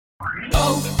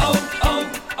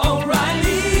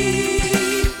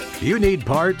O'Reilly. You need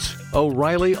parts?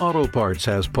 O'Reilly Auto Parts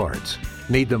has parts.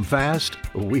 Need them fast?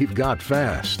 We've got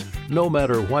fast. No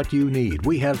matter what you need,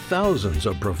 we have thousands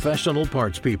of professional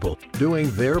parts people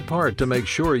doing their part to make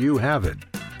sure you have it.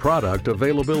 Product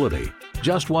availability.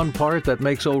 Just one part that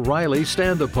makes O'Reilly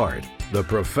stand apart. The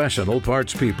professional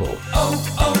parts people.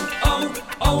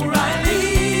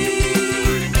 O'Reilly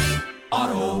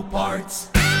Auto Parts.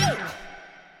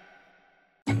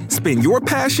 Spin your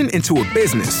passion into a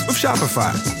business with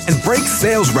Shopify and break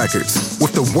sales records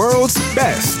with the world's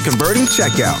best converting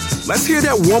checkout. Let's hear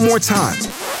that one more time.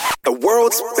 The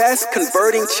world's best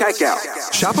converting checkout.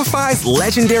 Shopify's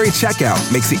legendary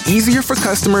checkout makes it easier for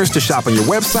customers to shop on your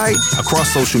website,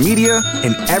 across social media,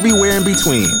 and everywhere in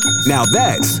between. Now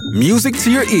that's music to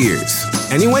your ears.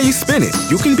 Any way you spin it,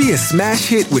 you can be a smash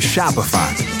hit with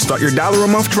Shopify. Start your $1 a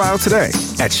month trial today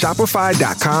at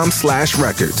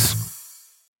shopify.com/records.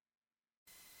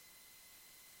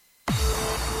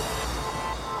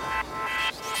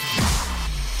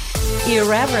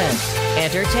 Irreverent,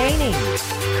 entertaining,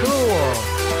 cool.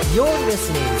 You're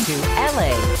listening to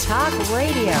LA Talk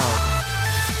Radio.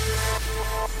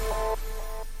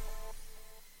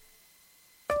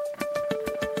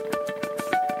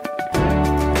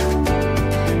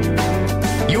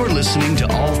 You're listening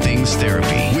to All Things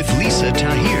Therapy with Lisa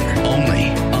Tahir, only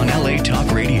on LA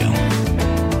Talk Radio.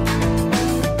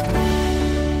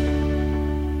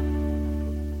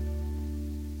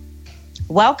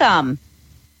 Welcome.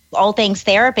 All Things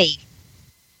Therapy.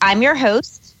 I'm your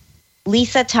host,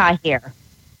 Lisa Tahir.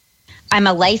 I'm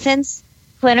a licensed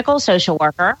clinical social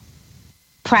worker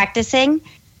practicing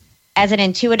as an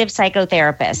intuitive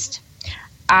psychotherapist.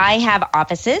 I have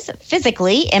offices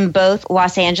physically in both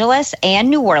Los Angeles and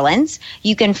New Orleans.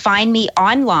 You can find me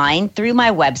online through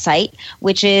my website,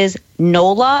 which is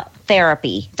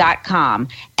nolatherapy.com.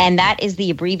 And that is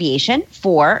the abbreviation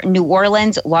for New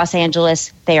Orleans, Los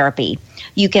Angeles Therapy.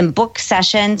 You can book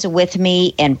sessions with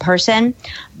me in person,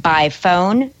 by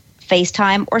phone,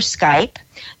 FaceTime, or Skype.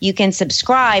 You can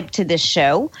subscribe to this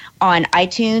show on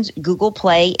iTunes, Google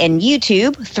Play, and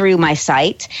YouTube through my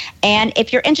site. And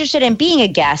if you're interested in being a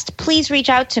guest, please reach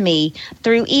out to me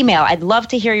through email. I'd love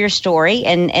to hear your story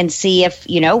and see if,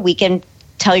 we can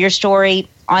tell your story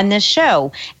on this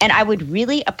show. And I would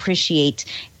really appreciate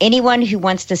anyone who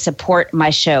wants to support my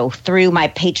show through my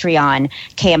Patreon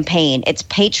campaign. It's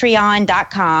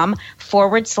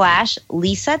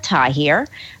patreon.com/Lisa Tahir,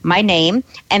 my name.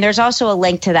 And there's also a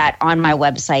link to that on my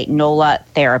website, NOLA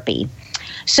Therapy.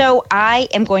 So I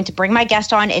am going to bring my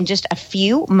guest on in just a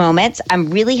few moments. I'm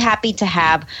really happy to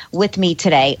have with me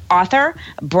today author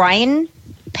Brian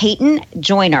Payton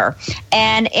Joyner.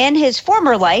 And in his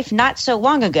former life, not so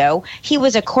long ago, he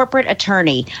was a corporate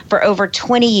attorney for over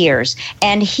 20 years.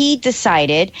 And he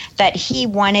decided that he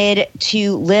wanted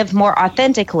to live more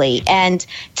authentically. And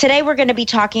today we're going to be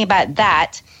talking about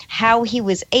that, how he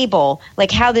was able,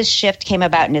 how this shift came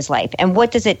about in his life. And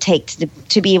what does it take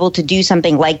to be able to do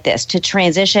something like this, to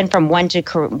transition from one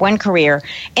career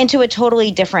into a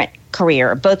totally different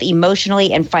career, both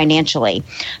emotionally and financially.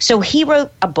 So he wrote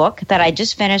a book that I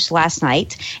just finished last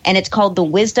night, and it's called The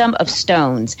Wisdom of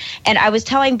Stones. And I was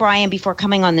telling Brian before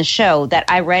coming on the show that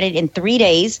I read it in 3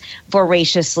 days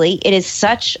voraciously. It is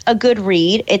such a good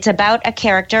read. It's about a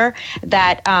character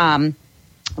that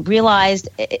realized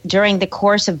during the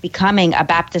course of becoming a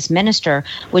Baptist minister,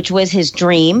 which was his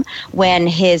dream, when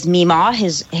his Mima,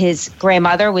 his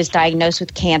grandmother, was diagnosed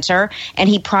with cancer, and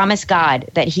he promised God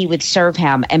that he would serve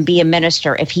him and be a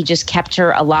minister if he just kept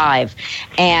her alive.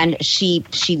 And she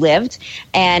lived,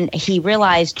 and he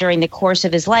realized during the course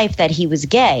of his life that he was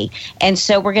gay. And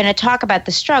so we're going to talk about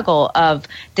the struggle of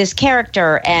this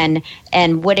character and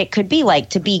what it could be like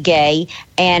to be gay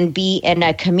and be in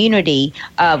a community,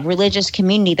 a religious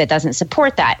community that doesn't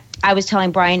support that. I was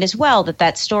telling Brian as well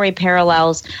that story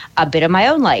parallels a bit of my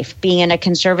own life, being in a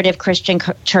conservative Christian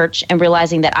church and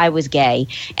realizing that I was gay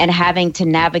and having to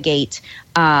navigate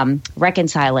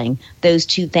reconciling those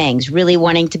two things, really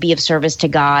wanting to be of service to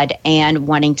God and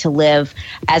wanting to live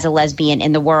as a lesbian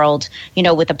in the world,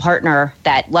 with a partner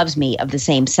that loves me of the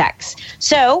same sex.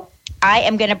 So I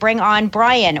am going to bring on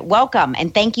Brian. Welcome,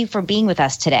 and thank you for being with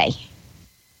us today.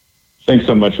 Thanks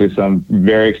so much, Lisa. I'm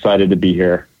very excited to be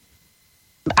here.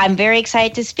 I'm very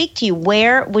excited to speak to you.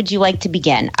 Where would you like to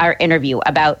begin our interview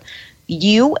about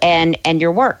you and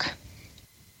your work?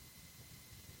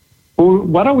 Well,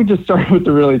 why don't we just start with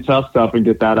the really tough stuff and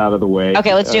get that out of the way?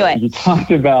 Okay, let's do it. You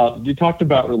talked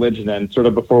about religion, and sort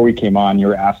of before we came on, you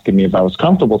were asking me if I was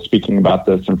comfortable speaking about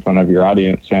this in front of your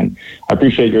audience, and I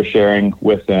appreciate your sharing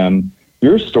with them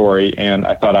your story, and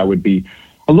I thought I would be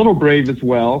a little brave as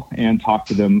well, and talk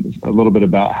to them a little bit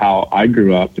about how I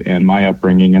grew up and my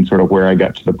upbringing and sort of where I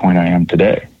got to the point I am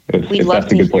today. We'd love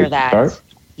to hear that.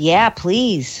 Yeah,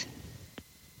 please.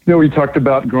 We talked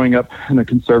about growing up in a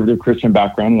conservative Christian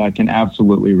background, and I can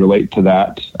absolutely relate to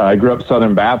that. I grew up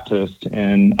Southern Baptist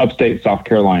in upstate South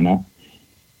Carolina,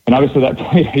 and obviously that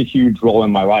played a huge role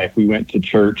in my life. We went to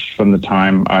church from the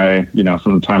time I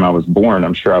was born.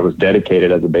 I'm sure I was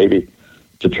dedicated as a baby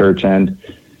to church, and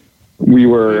we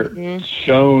were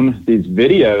shown these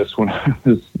videos when I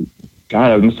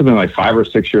must have been like 5 or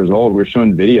 6 years old. We were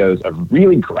shown videos of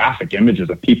really graphic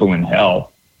images of people in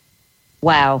hell.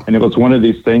 Wow. And it was one of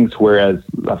these things where, as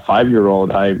a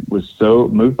 5-year-old, I was so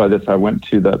moved by this. I went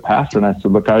to the pastor and I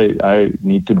said, look, I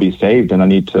need to be saved, and I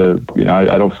need to,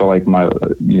 I don't feel like I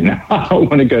don't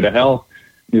want to go to hell.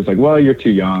 He was like, well, you're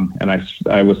too young. And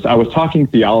I was talking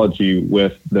theology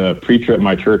with the preacher at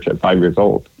my church at 5 years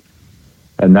old.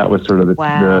 And that was sort of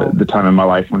the time in my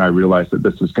life when I realized that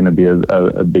this was going to be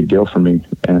a big deal for me.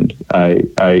 And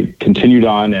I continued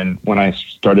on, and when I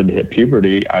started to hit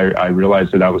puberty, I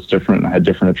realized that I was different. I had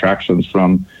different attractions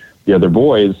from the other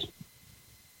boys.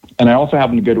 And I also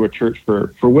happened to go to a church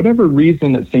for whatever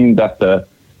reason. It seemed that the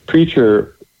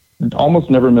preacher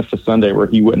almost never missed a Sunday where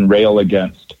he wouldn't rail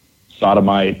against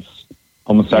sodomites,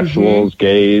 homosexuals,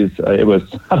 gays. It was,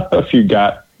 I don't know if you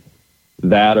got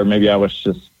that, or maybe I was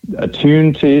just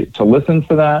attuned to listen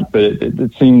for that, but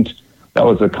it seemed that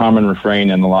was a common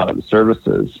refrain in a lot of the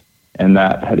services, and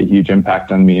that had a huge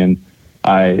impact on me. And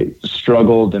I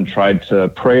struggled and tried to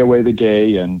pray away the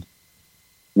gay, and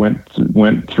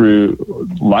went through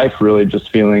life really just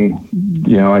feeling,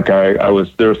 like there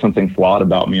was something flawed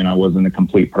about me, and I wasn't a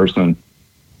complete person.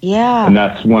 Yeah. And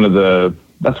that's one of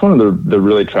the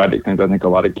really tragic things I think a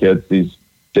lot of kids these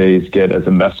days get as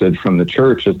a message from the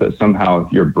church, is that somehow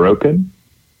you're broken.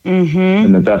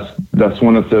 And that's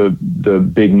one of the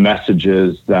big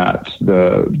messages that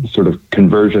the sort of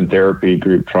conversion therapy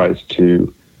group tries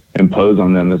to impose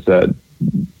on them, is that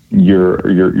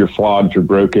you're flawed, you're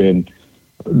broken.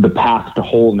 The path to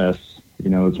wholeness,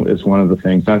 is one of the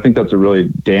things. And I think that's a really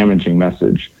damaging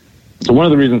message. So one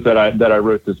of the reasons that I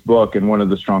wrote this book, and one of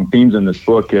the strong themes in this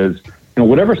book, is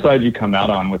whatever side you come out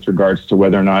on with regards to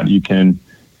whether or not you can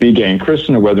be gay and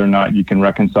Christian, or whether or not you can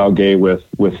reconcile gay with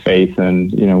faith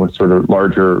and, with sort of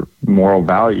larger moral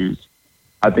values.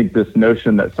 I think this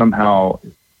notion that somehow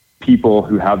people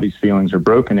who have these feelings are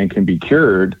broken and can be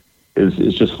cured is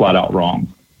just flat out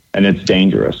wrong. And it's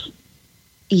dangerous.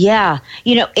 Yeah.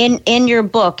 In your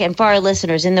book, and for our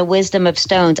listeners, in The Wisdom of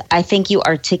Stones, I think you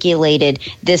articulated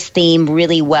this theme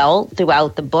really well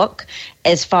throughout the book,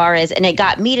 as far as, and it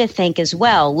got me to think as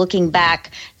well, looking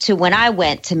back to when I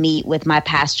went to meet with my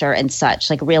pastor and such,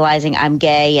 like realizing I'm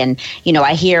gay, and,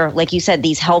 I hear, like you said,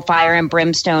 these hellfire and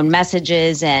brimstone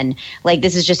messages, and like,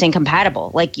 this is just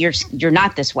incompatible. Like, you're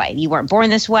not this way. You weren't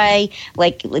born this way.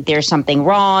 Like there's something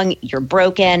wrong. You're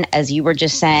broken, as you were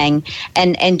just saying.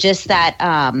 And just that,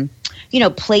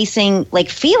 placing, like,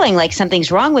 feeling like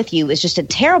something's wrong with you is just a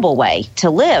terrible way to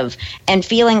live, and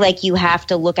feeling like you have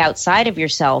to look outside of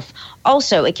yourself.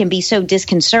 Also, it can be so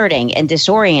disconcerting and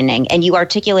disorienting, and you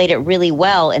articulate it really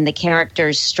well in the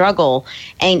character's struggle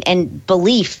and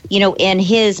belief, in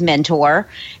his mentor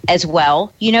as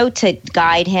well, to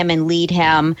guide him and lead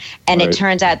him. And It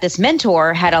turns out this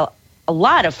mentor had a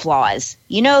lot of flaws,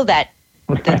 that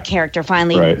the character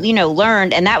finally,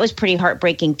 learned. And that was pretty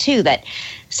heartbreaking too, that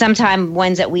sometimes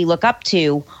ones that we look up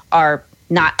to are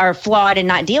flawed and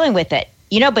not dealing with it,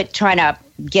 but trying to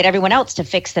get everyone else to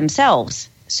fix themselves,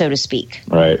 so to speak.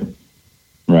 Right.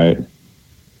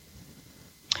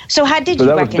 So how did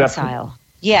you reconcile?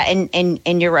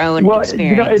 In your own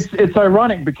experience. It's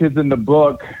ironic, because in the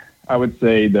book, I would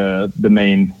say the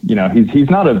main, he's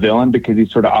not a villain, because he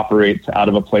sort of operates out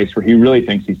of a place where he really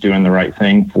thinks he's doing the right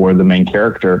thing for the main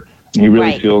character. And he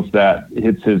really feels that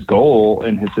it's his goal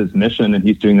and it's his mission, and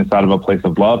he's doing this out of a place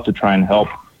of love to try and help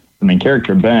the main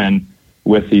character, Ben,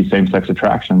 with these same-sex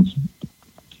attractions.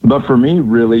 But for me,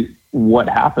 really, what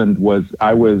happened was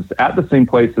I was at the same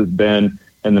place as Ben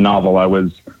in the novel. I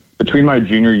was between my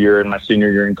junior year and my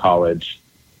senior year in college.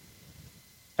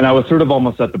 And I was sort of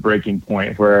almost at the breaking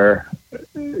point where,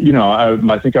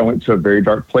 I think I went to a very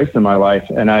dark place in my life.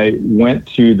 And I went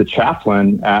to the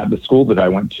chaplain at the school that I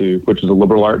went to, which is a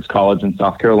liberal arts college in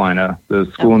South Carolina. The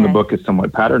school in the book is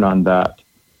somewhat patterned on that.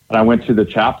 And I went to the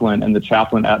chaplain, and the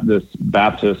chaplain at this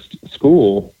Baptist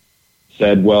school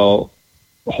said, well,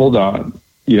 hold on.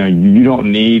 You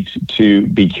don't need to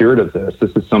be cured of this.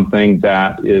 This is something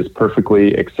that is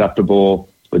perfectly acceptable,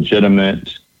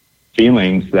 legitimate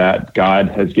feelings that God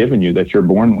has given you, that you're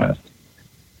born with.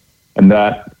 And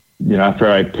that after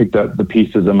I picked up the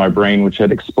pieces of my brain, which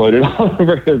had exploded all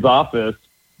over his office,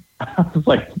 I was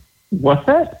like,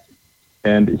 what?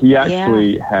 And he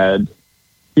actually had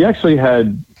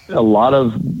a lot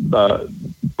of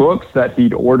books that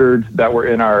he'd ordered that were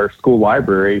in our school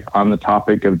library on the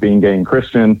topic of being gay and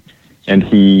Christian. And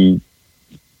he,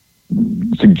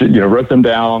 wrote them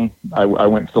down. I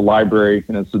went to the library,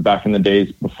 and this was back in the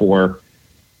days before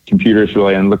computers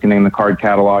really, and looking in the card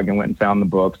catalog, and went and found the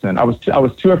books. And I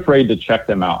was too afraid to check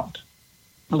them out.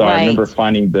 So I remember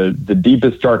finding the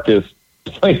deepest, darkest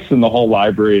place in the whole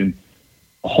library and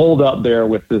holed up there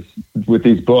with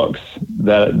these books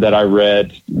that I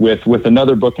read with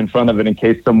another book in front of it in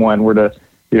case someone were to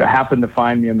happen to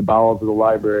find me in the bowels of the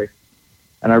library.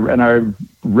 And I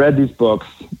read these books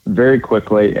very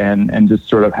quickly and just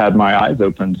sort of had my eyes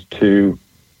opened to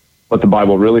what the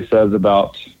Bible really says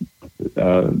about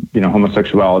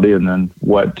homosexuality, and then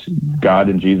what God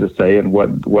and Jesus say, and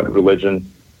what religion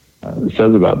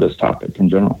says about this topic in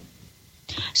general.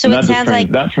 So it sounds like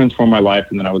that transformed my life,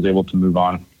 and then I was able to move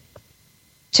on.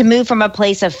 To move from a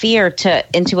place of fear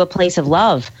into a place of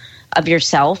love of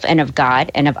yourself and of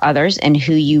God and of others and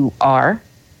who you are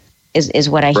is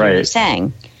what I hear you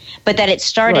saying. But that it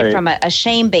started from a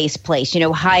shame-based place,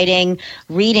 hiding,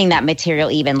 reading that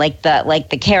material, even like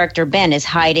the character Ben is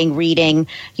hiding, reading,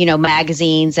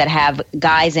 magazines that have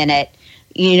guys in it.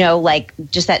 Like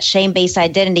just that shame-based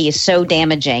identity is so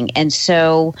damaging and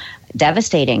so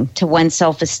devastating to one's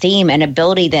self-esteem and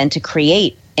ability then to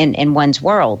create in one's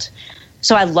world.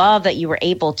 So I love that you were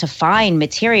able to find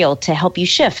material to help you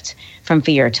shift from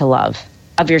fear to love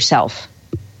of yourself.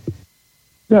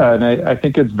 Yeah, and I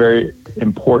think it's very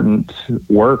important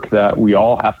work that we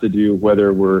all have to do,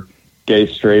 whether we're gay,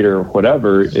 straight, or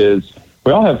whatever, is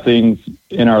we all have things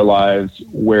in our lives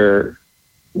where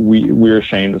we're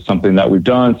ashamed of something that we've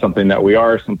done, something that we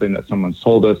are, something that someone's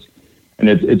told us. And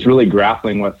it's really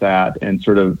grappling with that and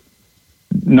sort of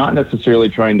not necessarily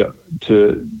trying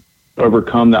to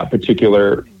overcome that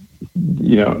particular,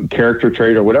 character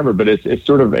trait or whatever, but it's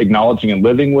sort of acknowledging and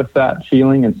living with that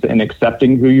feeling and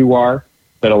accepting who you are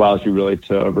that allows you really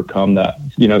to overcome that,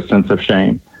 sense of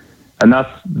shame. And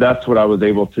that's what I was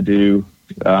able to do.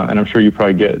 And I'm sure you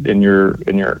probably get in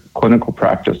your clinical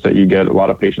practice that you get a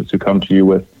lot of patients who come to you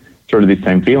with sort of these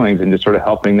same feelings, and just sort of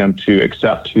helping them to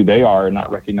accept who they are and not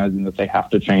recognizing that they have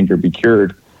to change or be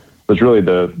cured was really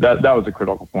that was a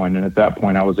critical point. And at that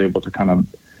point, I was able to kind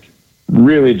of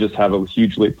really just have a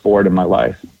huge leap forward in my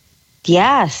life.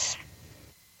 Yes.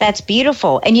 That's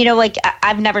beautiful. And,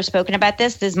 I've never spoken about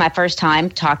this. This is my first time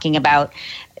talking about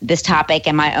this topic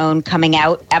and my own coming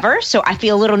out ever. So I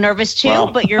feel a little nervous too.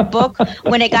 Wow. But your book,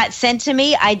 when it got sent to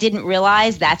me, I didn't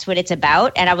realize that's what it's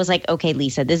about. And I was like, okay,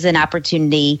 Lisa, this is an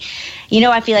opportunity.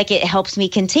 I feel like it helps me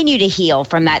continue to heal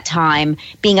from that time,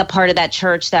 being a part of that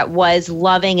church that was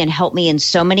loving and helped me in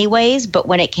so many ways. But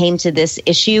when it came to this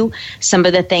issue, some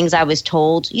of the things I was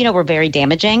told, were very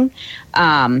damaging.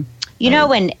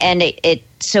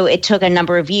 So it took a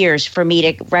number of years for me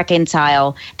to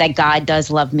reconcile that God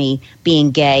does love me being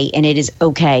gay, and it is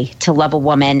okay to love a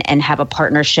woman and have a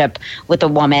partnership with a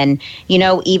woman,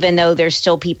 even though there's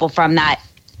still people from that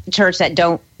church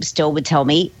that still would tell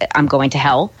me I'm going to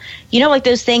hell. Like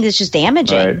those things, it's just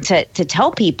damaging to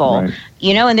tell people,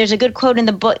 and there's a good quote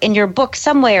in your book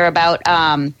somewhere about,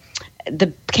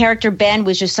 the character Ben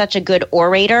was just such a good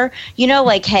orator,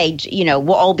 hey,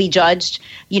 we'll all be judged,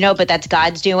 but that's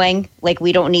God's doing. Like,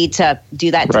 we don't need to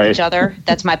do that to each other.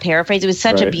 That's my paraphrase. It was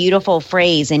such a beautiful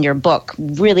phrase in your book.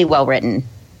 Really well written.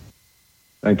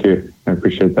 Thank you. I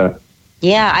appreciate that.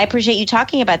 Yeah, I appreciate you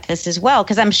talking about this as well,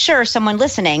 because I'm sure someone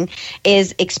listening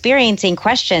is experiencing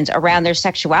questions around their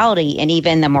sexuality and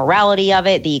even the morality of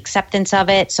it, the acceptance of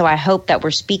it. So I hope that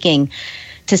we're speaking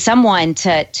to someone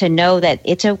to know that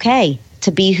it's okay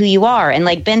to be who you are. And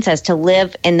like Ben says, to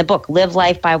live in the book, live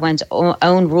life by one's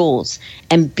own rules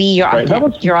and be your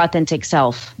authentic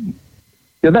self.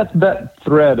 Yeah, that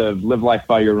thread of live life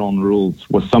by your own rules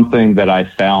was something that I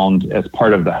found as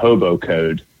part of the Hobo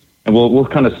Code. And we'll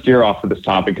kind of steer off of this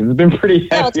topic because it's been pretty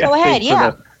heavy. Let's go ahead,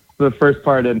 yeah. For the first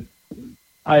part. And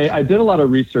I did a lot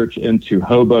of research into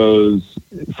hobos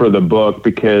for the book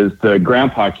because the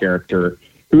grandpa character,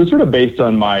 who was sort of based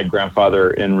on my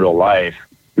grandfather in real life,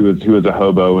 who was a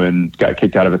hobo and got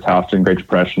kicked out of his house in Great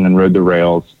Depression and rode the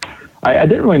rails. I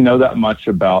didn't really know that much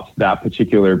about that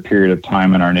particular period of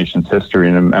time in our nation's history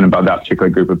and about that particular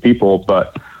group of people.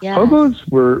 But hobos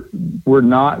were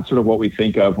not sort of what we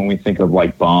think of when we think of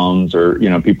like bums or,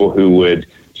 people who would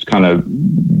just kind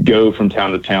of go from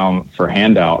town to town for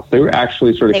handouts. They were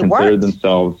actually sort of considered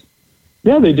themselves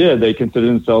Yeah, they did. They considered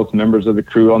themselves members of the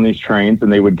crew on these trains,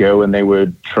 and they would go and they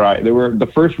would try. They were the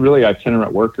first really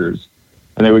itinerant workers,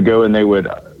 and they would go and they would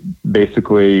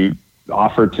basically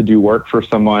offer to do work for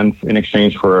someone in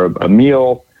exchange for a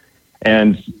meal.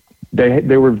 And they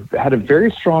had a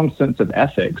very strong sense of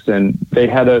ethics, and they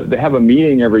have a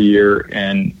meeting every year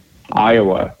in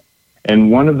Iowa.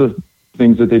 And one of the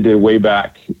things that they did way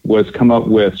back was come up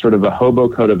with sort of a hobo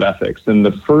code of ethics. And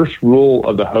the first rule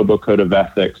of the hobo code of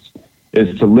ethics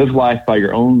is to live life by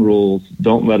your own rules.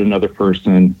 Don't let another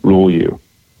person rule you.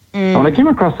 And when I came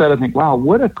across that, I think, wow,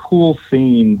 what a cool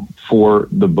theme for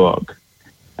the book.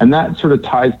 And that sort of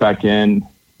ties back in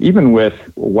even with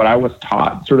what I was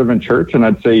taught sort of in church. And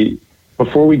I'd say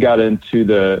before we got into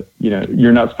the,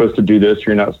 you're not supposed to do this,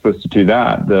 you're not supposed to do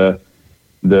that, the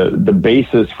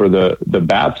basis for the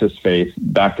Baptist faith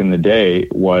back in the day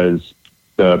was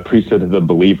the priesthood of the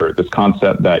believer, this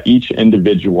concept that each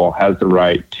individual has the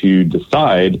right to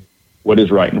decide what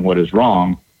is right and what is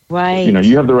wrong. Right.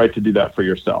 You have the right to do that for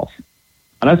yourself.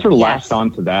 And I sort of latched on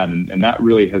to that, and that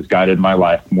really has guided my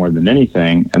life more than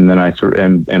anything. And then I sort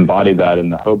of embodied that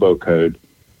in the hobo code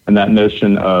and that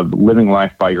notion of living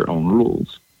life by your own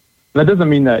rules. And that doesn't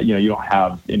mean that, you don't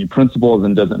have any principles,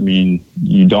 and doesn't mean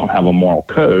you don't have a moral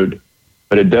code,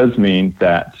 but it does mean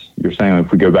that you're saying,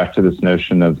 if we go back to this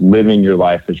notion of living your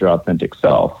life as your authentic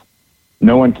self,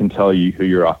 no one can tell you who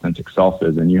your authentic self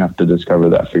is, and you have to discover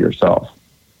that for yourself.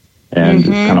 And it's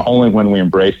kind of only when we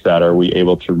embrace that are we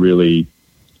able to really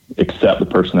accept the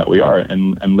person that we are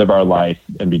and live our life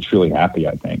and be truly happy,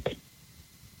 I think.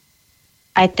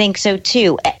 I think so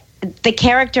too. The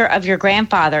character of your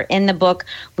grandfather in the book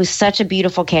was such a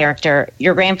beautiful character.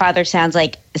 Your grandfather sounds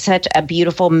like such a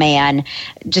beautiful man.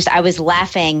 I was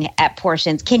laughing at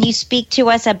portions. Can you speak to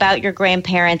us about your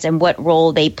grandparents and what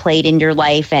role they played in your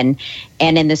life and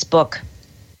in this book?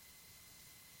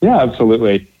 Yeah,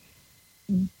 absolutely.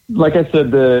 Like I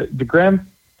said, the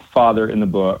grandfather in the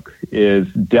book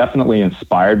is definitely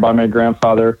inspired by my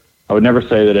grandfather. I would never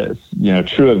say that it's,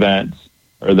 true events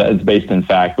or that it's based in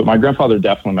fact, but my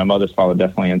mother's father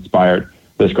definitely inspired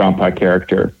this grandpa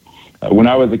character. When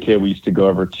I was a kid, we used to go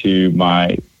over to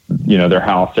their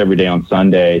house every day on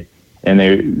Sunday,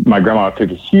 and my grandma would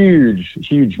cook a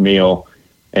huge meal,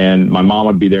 and my mom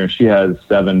would be there, and she has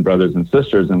 7 brothers and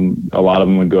sisters, and a lot of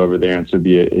them would go over there, and so it'd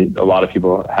be a lot of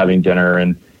people having dinner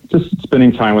and just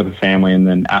spending time with the family. And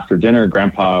then after dinner,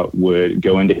 Grandpa would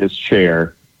go into his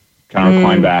chair, kind of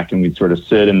recline back, and we'd sort of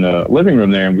sit in the living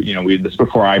room there. And, this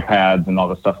before iPads and all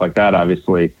the stuff like that,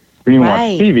 obviously. We didn't watch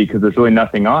TV because there's really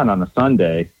nothing on a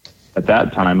Sunday at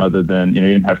that time other than, you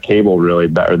didn't have cable really,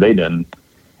 or they didn't.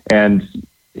 And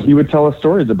he would tell us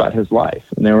stories about his life,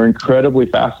 and they were incredibly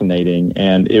fascinating.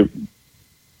 And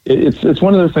it's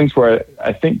one of those things where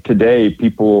I think today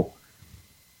people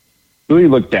really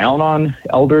look down on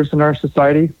elders in our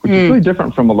society, which is really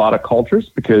different from a lot of cultures,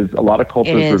 because a lot of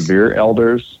cultures revere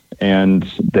elders and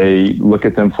they look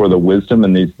at them for the wisdom.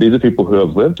 And these are people who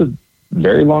have lived a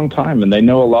very long time, and they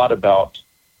know a lot about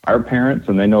our parents,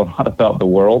 and they know a lot about the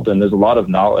world. And there's a lot of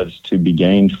knowledge to be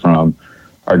gained from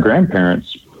our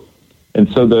grandparents. And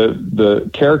so the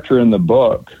character in the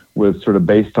book was sort of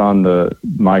based on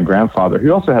my grandfather,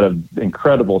 who also had an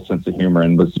incredible sense of humor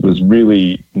and was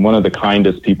really one of the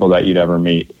kindest people that you'd ever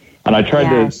meet. And I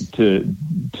tried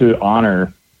to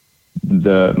honor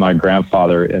my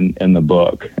grandfather in the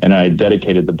book, and I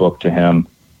dedicated the book to him.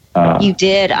 You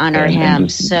did honor him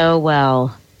so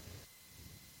well.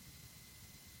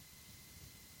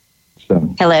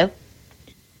 So, hello?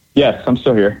 Yes, I'm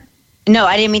still here. No,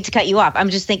 I didn't mean to cut you off. I'm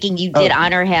just thinking you did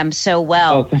honor him so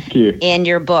well. Oh, thank you. In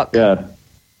your book. Yeah.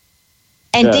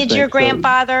 And did your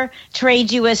grandfather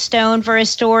trade you a stone for a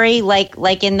story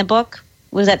like in the book?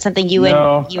 Was that something you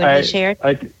and he shared?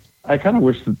 I kind of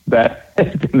wish that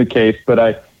had been the case, but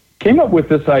I came up with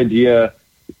this idea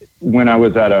when I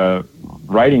was at a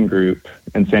writing group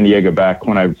in San Diego back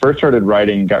when I first started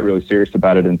writing, got really serious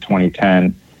about it in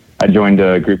 2010. I joined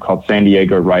a group called San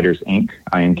Diego Writers, Inc.,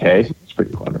 INK. It's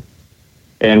pretty clever.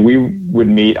 And we would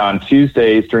meet on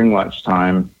Tuesdays during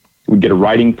lunchtime. We'd get a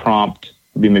writing prompt,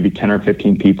 it'd be maybe 10 or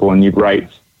 15 people, and you'd write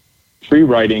free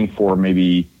writing for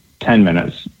maybe 10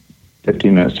 minutes,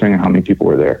 15 minutes, depending on how many people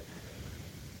were there.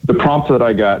 The prompt that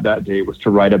I got that day was to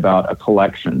write about a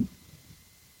collection.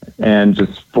 And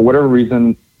just for whatever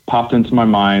reason, popped into my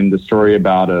mind the story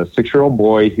about a 6-year-old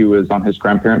boy who was on his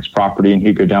grandparents' property, and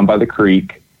he'd go down by the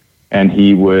creek, and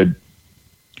he would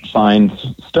find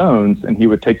stones, and he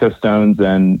would take those stones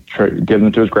and give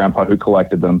them to his grandpa, who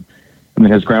collected them. And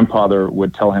then his grandfather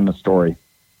would tell him a story.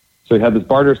 So he had this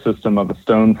barter system of a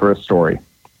stone for a story.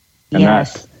 And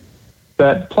that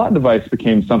that plot device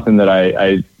became something that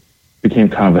I became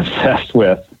kind of obsessed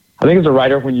with. I think as a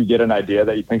writer, when you get an idea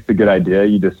that you think is a good idea,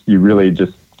 you really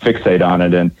just fixate on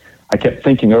it. And I kept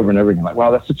thinking over and over again, like,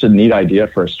 wow, that's such a neat idea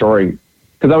for a story.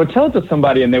 Because I would tell it to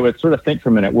somebody and they would sort of think for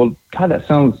a minute, well, God,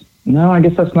 I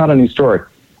guess that's not a new story.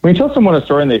 When you tell someone a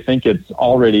story and they think it's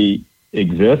already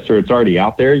exists or it's already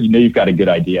out there, you know you've got a good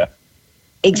idea.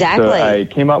 Exactly. So I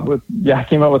came up with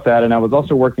that. And I was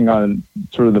also working on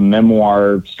sort of the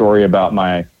memoir story about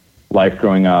my life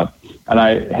growing up. And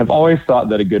I have always thought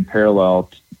that a good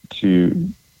parallel to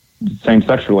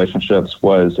same-sex relationships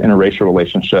was interracial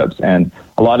relationships, and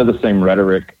a lot of the same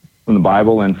rhetoric from the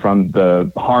Bible and from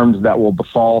the harms that will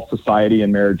befall society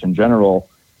and marriage in general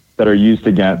that are used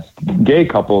against gay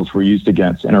couples were used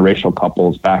against interracial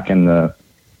couples back in the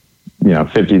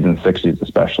 50s and 60s,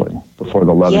 especially before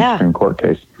the Levin Supreme Court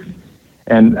case.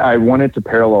 And I wanted to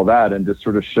parallel that and just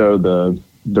sort of show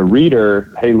the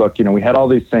reader, hey, look, we had all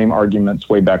these same arguments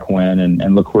way back when,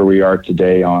 and look where we are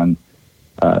today on,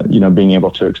 being able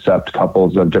to accept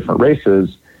couples of different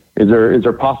races. Is there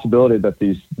a possibility that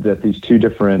these two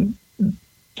different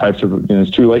types of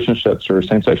two relationships or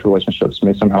same-sex relationships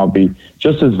may somehow be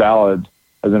just as valid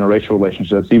as interracial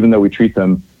relationships, even though we treat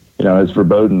them, as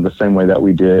verboten the same way that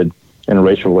we did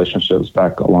interracial relationships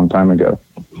back a long time ago.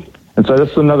 And so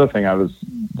this is another thing I was,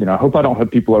 I hope I don't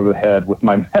hit people over the head with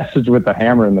my message with the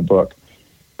hammer in the book,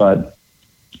 but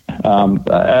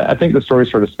I think the story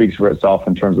sort of speaks for itself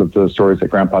in terms of the stories that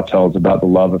Grandpa tells about the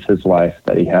love of his life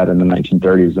that he had in the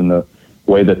 1930s and the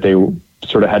way that they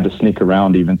sort of had to sneak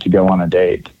around even to go on a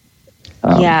date.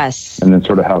 Yes. And then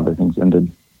sort of how the things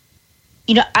ended.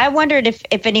 I wondered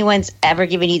if anyone's ever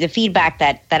given you the feedback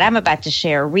that I'm about to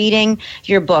share, reading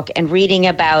your book and reading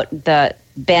about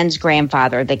Ben's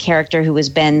grandfather, the character who was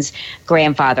Ben's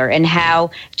grandfather, and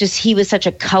how just he was such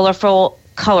a colorful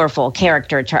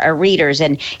character to our readers,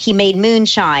 and he made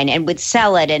moonshine and would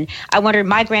sell it. And I wondered,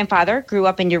 my grandfather grew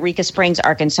up in Eureka Springs,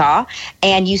 Arkansas,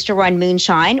 and used to run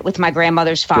moonshine with my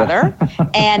grandmother's father.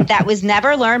 And that was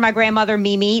never learned. My grandmother,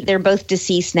 Mimi, they're both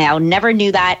deceased now, never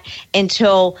knew that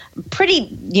until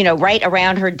pretty, right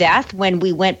around her death, when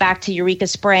we went back to Eureka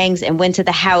Springs and went to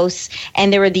the house,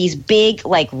 and there were these big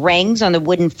rings on the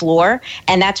wooden floor,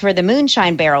 and that's where the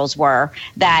moonshine barrels were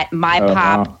that my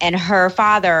pop and her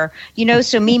father,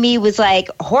 so Mimi was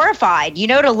horrified,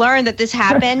 to learn that this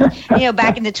happened,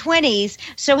 back in the 20s.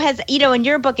 So in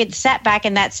your book, it's set back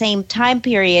in that same time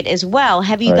period as well.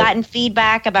 Have you gotten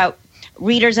feedback about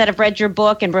readers that have read your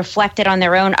book and reflected on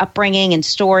their own upbringing and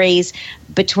stories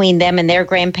between them and their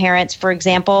grandparents, for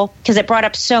example? Because it brought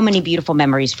up so many beautiful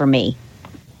memories for me.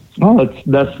 Oh,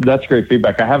 that's great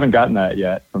feedback. I haven't gotten that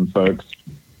yet from folks.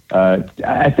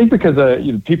 I think because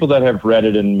people that have read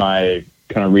it in my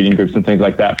kind of reading groups and things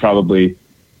like that probably,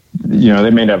 they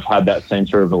may not have had that same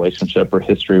sort of relationship or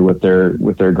history with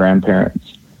their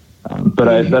grandparents.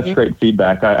 But that's great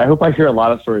feedback. I hope I hear a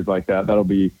lot of stories like that. That'll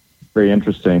be very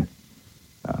interesting.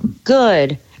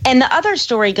 Good. And the other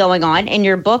story going on in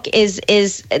your book is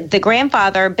the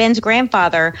grandfather, Ben's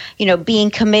grandfather,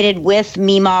 being committed with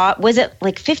Mima. Was it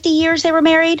 50 years they were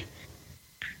married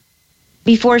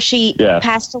before she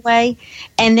passed away?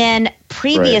 And then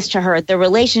previous to her, the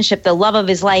relationship, the love of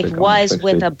his life was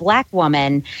with a black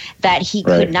woman that he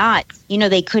could not,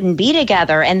 they couldn't be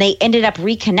together. And they ended up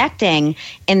reconnecting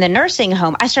in the nursing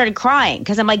home. I started crying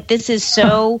because I'm like, this is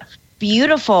so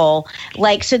beautiful.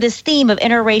 So this theme of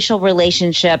interracial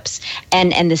relationships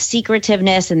and the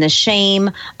secretiveness and the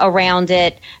shame around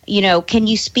it, can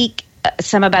you speak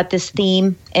some about this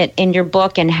theme in your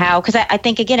book and how, because I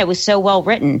think, again, it was so well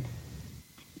written.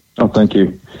 Oh, thank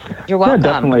you. You're welcome.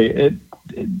 Yeah, definitely.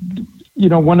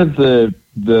 One of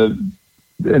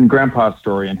in Grandpa's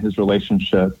story and his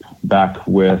relationship back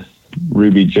with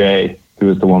Ruby J, who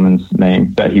is the woman's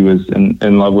name that he was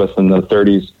in love with in the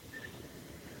 30s,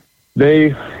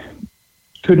 they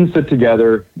couldn't sit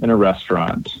together in a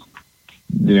restaurant,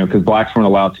 because blacks weren't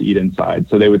allowed to eat inside.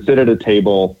 So they would sit at a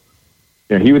table.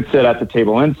 He would sit at the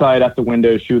table inside at the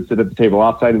window. She would sit at the table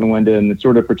outside of the window, and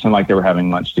sort of pretend like they were having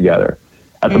lunch together.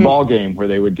 At the ball game where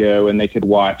they would go and they could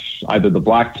watch either the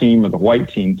black team or the white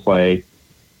team play,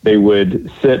 they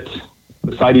would sit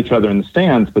beside each other in the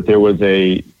stands, but there was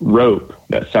a rope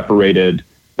that separated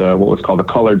what was called the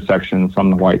colored section from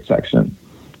the white section.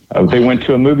 They went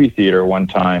to a movie theater one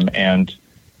time, and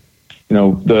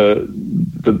the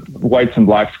whites and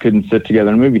blacks couldn't sit together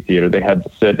in a movie theater. They had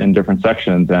to sit in different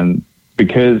sections, and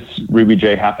because Ruby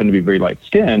J happened to be very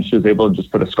light-skinned, she was able to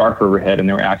just put a scarf over her head, and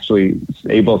they were actually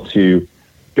able to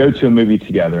go to a movie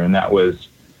together. And that was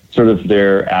sort of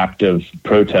their act of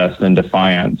protest and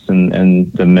defiance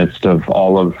in the midst of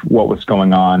all of what was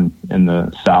going on in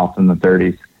the South in the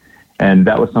 30s. And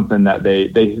that was something that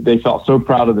they felt so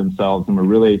proud of themselves and were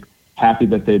really happy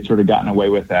that they'd sort of gotten away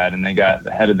with that. And they got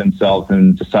ahead of themselves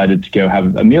and decided to go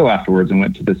have a meal afterwards and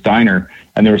went to this diner.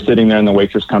 And they were sitting there and the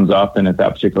waitress comes up. And at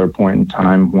that particular point in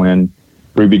time when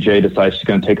Ruby J decides she's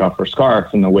going to take off her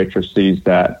scarf and the waitress sees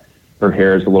that her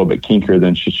hair is a little bit kinkier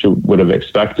than she would have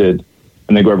expected.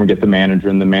 And they go over and get the manager,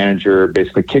 and the manager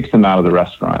basically kicks them out of the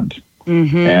restaurant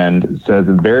and says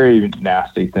a very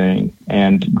nasty thing.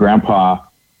 And Grandpa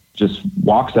just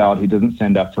walks out. He doesn't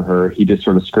stand up for her. He just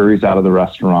sort of scurries out of the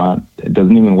restaurant. It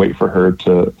doesn't even wait for her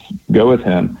to go with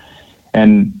him.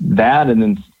 And that, and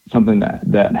then something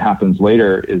that happens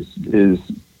later is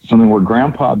something where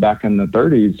Grandpa back in the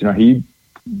 30s, he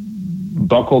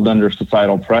buckled under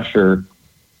societal pressure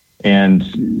and,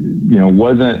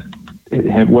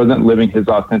 wasn't living his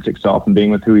authentic self and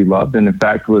being with who he loved. And in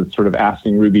fact, was sort of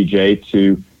asking Ruby J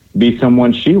to be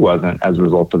someone she wasn't as a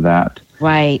result of that.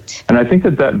 Right. And I think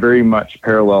that very much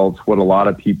parallels what a lot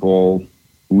of people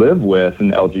live with in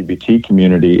the LGBT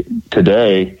community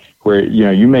today, where,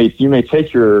 you may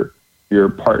take your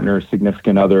partner,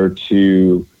 significant other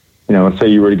to, let's say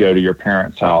you were to go to your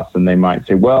parents' house and they might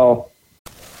say, well,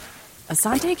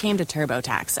 Asante came to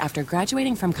TurboTax after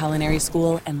graduating from culinary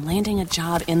school and landing a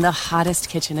job in the hottest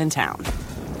kitchen in town.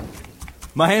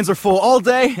 My hands are full all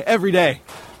day, every day.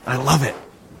 I love it.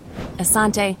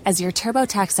 Asante, as your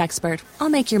TurboTax expert, I'll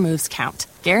make your moves count,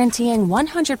 guaranteeing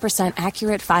 100%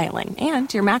 accurate filing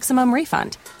and your maximum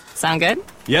refund. Sound good?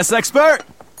 Yes, expert!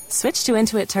 Switch to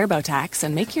Intuit TurboTax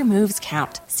and make your moves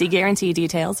count. See guarantee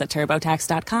details at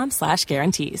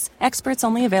turbotax.com/guarantees. Experts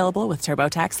only available with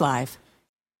TurboTax Live.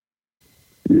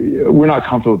 We're not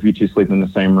comfortable if you two sleep in the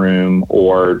same room,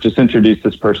 or just introduce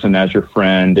this person as your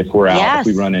friend if we're out, if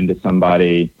we run into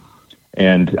somebody.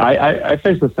 And I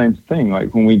face the same thing.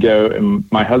 Like when we go, and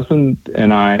my husband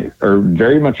and I are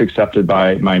very much accepted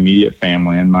by my immediate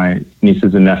family, and my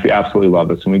nieces and nephew absolutely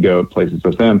love us, and we go places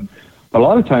with them. But a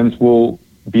lot of times we'll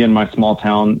be in my small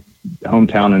town,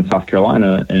 hometown in South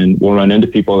Carolina, and we'll run into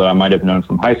people that I might have known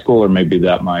from high school, or maybe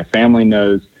that my family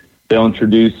knows. They'll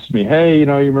introduce me, hey, you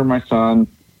remember my son,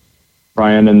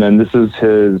 Brian, and then this is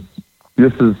LJ.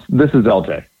 So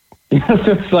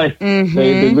it's like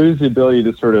they lose the ability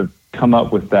to sort of come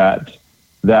up with that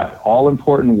all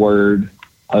important word,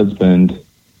 husband,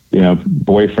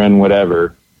 boyfriend,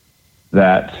 whatever,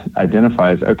 that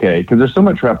identifies, okay, because there's so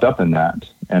much wrapped up in that.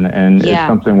 And it's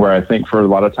something where I think for a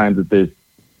lot of times it's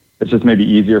just maybe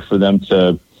easier for them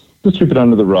to just sweep it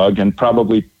under the rug, and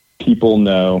probably people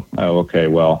know, oh, okay,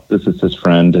 well, this is his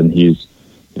friend and he's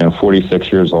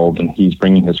 46 years old and he's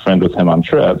bringing his friend with him on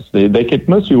trips.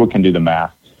 Most people can do the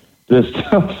math. There's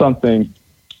still something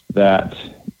that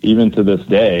even to this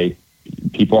day,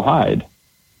 people hide.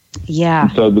 Yeah.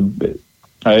 And so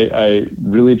I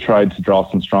really tried to draw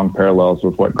some strong parallels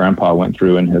with what Grandpa went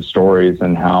through in his stories,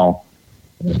 and how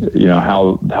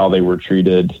they were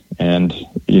treated, and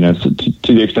so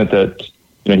to the extent that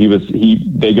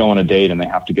they go on a date and they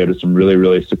have to go to some really,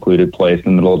 really secluded place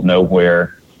in the middle of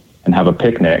nowhere and have a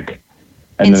picnic.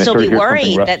 And still be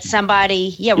worried that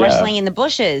somebody, rustling in the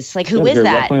bushes. Like, who is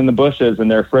that? Rustling in the bushes, and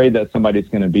they're afraid that somebody's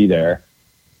going to be there.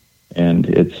 And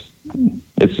it's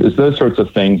those sorts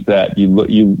of things that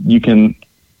you can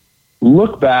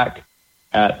look back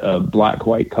at a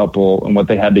black-white couple and what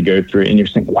they had to go through, and you're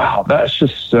thinking, wow, that's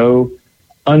just so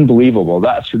unbelievable.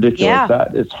 That's ridiculous. Yeah.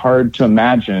 That it's hard to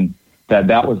imagine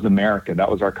that was America.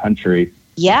 That was our country.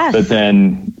 Yes. But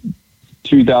then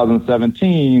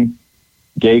 2017,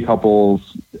 gay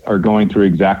couples are going through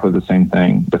exactly the same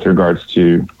thing with regards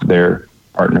to their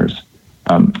partners.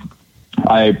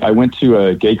 I went to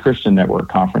a Gay Christian Network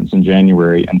conference in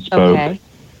January and spoke,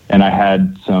 and I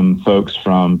had some folks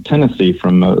from Tennessee,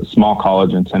 from a small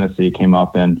college in Tennessee, came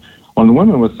up, and one of the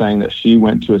women was saying that she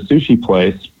went to a sushi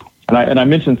place. And I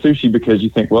mentioned sushi because you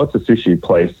think, well, it's a sushi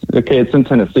place. Okay, it's in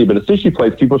Tennessee, but a sushi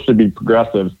place, people should be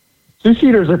progressive. Sushi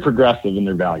eaters are progressive in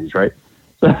their values, right?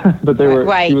 But they were.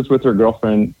 Right. She was with her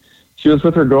girlfriend. She was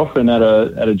with her girlfriend at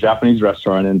a Japanese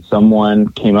restaurant, and someone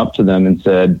came up to them and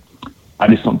said, "I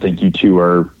just don't think you two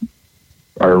are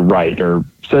right," or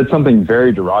said something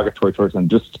very derogatory towards them,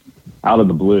 just out of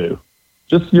the blue.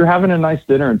 Just, you're having a nice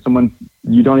dinner, and someone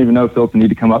you don't even know feels the need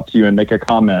to come up to you and make a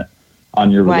comment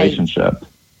on your relationship.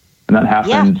 And that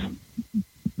happened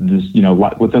just,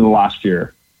 within the last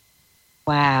year.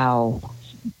 Wow.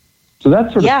 So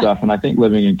that sort of stuff. And I think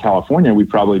living in California, we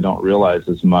probably don't realize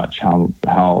as much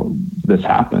how this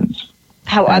happens.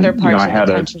 How other parts of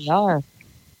the country are.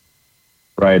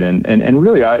 Right. And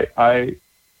really, I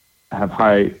have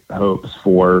high hopes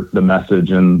for the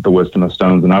message in The Wisdom of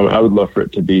Stones, and I would love for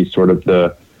it to be sort of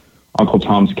the Uncle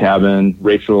Tom's Cabin,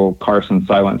 Rachel Carson,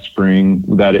 Silent Spring,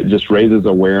 that it just raises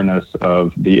awareness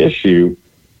of the issue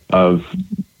of,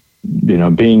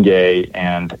 being gay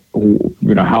and,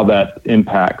 how that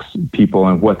impacts people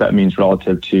and what that means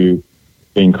relative to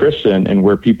being Christian, and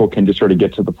where people can just sort of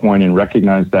get to the point and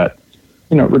recognize that,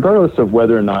 regardless of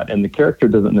whether or not, and the character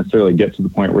doesn't necessarily get to the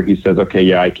point where he says, okay,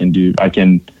 yeah, I can be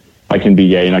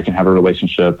gay and I can have a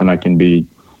relationship and I can be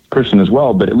Christian as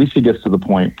well, but at least he gets to the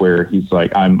point where he's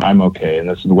like, I'm okay, and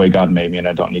this is the way God made me, and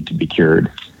I don't need to be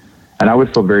cured. And I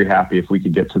would feel very happy if we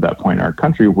could get to that point in our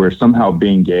country where somehow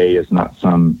being gay is not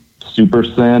some super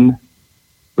sin,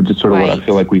 which is sort of what I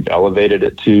feel like we've elevated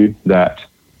it to. That,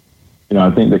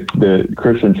 I think the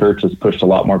Christian church has pushed a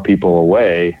lot more people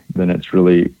away than it's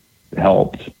really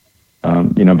helped,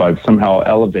 by somehow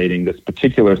elevating this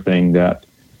particular thing that,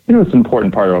 it's an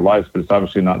important part of our lives, but it's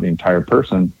obviously not the entire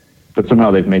person. But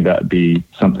somehow they've made that be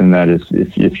something that is,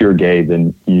 if you're gay,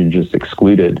 then you're just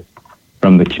excluded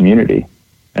from the community.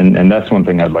 And that's one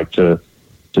thing I'd like to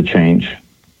change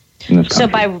in this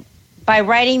country. So by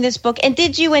writing this book, and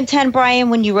did you intend, Brian,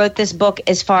 when you wrote this book,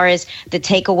 as far as the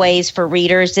takeaways for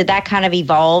readers, did that kind of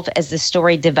evolve as the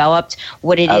story developed,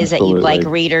 what it is that you'd like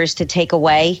readers to take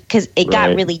away? Because it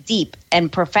got really deep and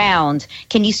profound.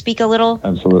 Can you speak a little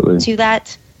to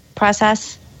that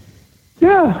process?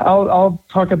 Yeah, I'll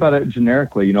talk about it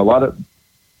generically.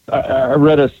 I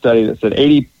read a study that said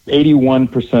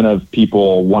 81% of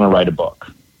people want to write a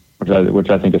book, which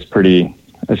I think is pretty.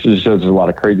 It just shows there's a lot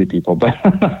of crazy people, but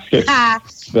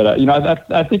but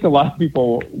I think a lot of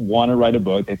people want to write a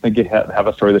book. They think you have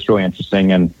a story that's really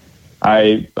interesting, and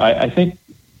I think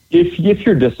if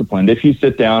you're disciplined, if you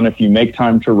sit down, if you make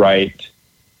time to write,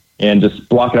 and just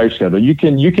block it out your schedule, you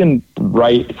can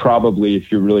write, probably,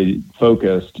 if you're really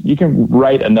focused, you can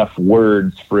write enough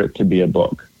words for it to be a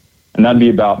book. And that'd be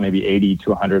about maybe 80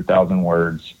 to 100,000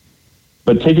 words.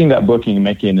 But taking that book and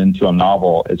making it into a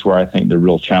novel is where I think the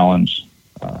real challenge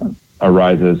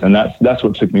arises. And that's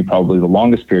what took me probably the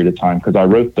longest period of time, because I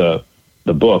wrote the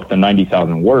book, the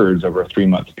 90,000 words, over a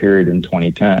 3-month period in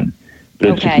 2010. But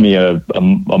it took me a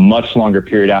much longer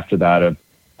period after that of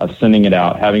sending it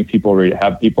out, having people read it,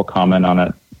 have people comment on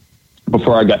it,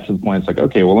 before I got to the point. It's like,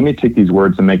 okay, well, let me take these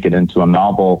words and make it into a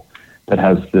novel that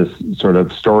has this sort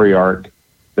of story arc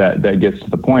that gets to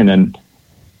the point. And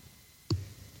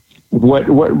what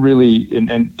really,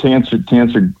 and to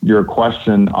answer your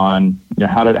question on,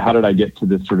 how did I get to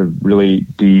this sort of really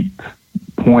deep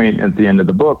point at the end of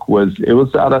the book, was it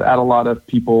was at a lot of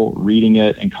people reading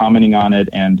it and commenting on it.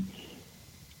 And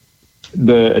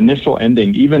the initial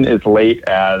ending, even as late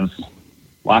as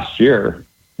last year,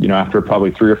 after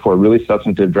probably 3 or 4 really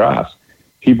substantive drafts,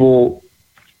 people,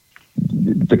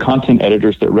 the content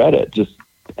editors that read it, just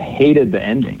hated the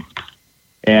ending.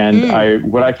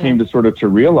 And what I came to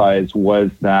realize was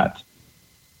that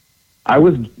I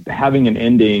was having an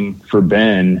ending for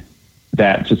Ben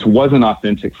that just wasn't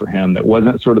authentic for him, that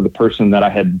wasn't sort of the person that I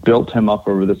had built him up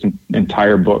over this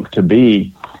entire book to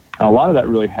be. And a lot of that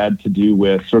really had to do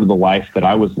with sort of the life that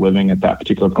I was living at that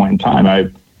particular point in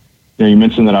time. You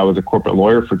mentioned that I was a corporate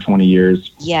lawyer for 20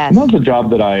 years. Yes. And that was a job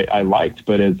that I liked,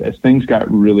 but as things got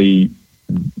really,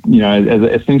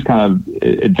 as things kind of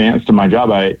advanced in my job,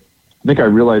 I think I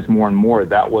realized more and more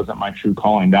that wasn't my true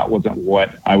calling. That wasn't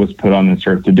what I was put on this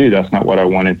earth to do. That's not what I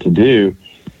wanted to do.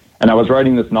 And I was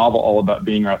writing this novel all about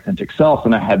being your authentic self,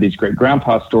 and I had these great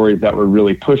grandpa stories that were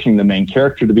really pushing the main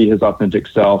character to be his authentic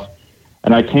self.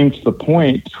 And I came to the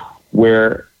point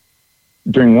where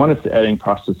during one of the editing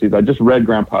processes, I just read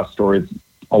grandpa's stories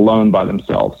alone by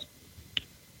themselves.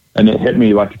 And it hit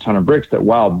me like a ton of bricks that,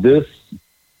 wow,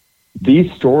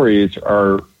 these stories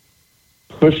are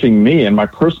pushing me in my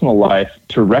personal life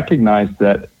to recognize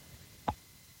that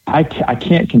I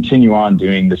can't continue on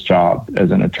doing this job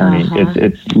as an attorney.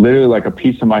 It's literally like a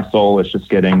piece of my soul is just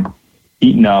getting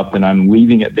eaten up, and I'm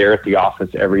leaving it there at the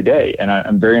office every day. And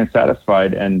I'm very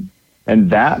unsatisfied. And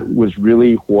that was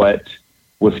really what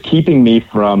was keeping me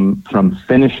from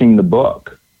finishing the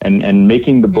book and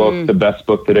making the book the best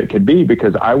book that it could be,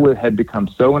 because I had become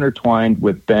so intertwined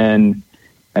with Ben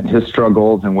and his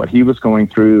struggles and what he was going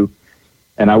through.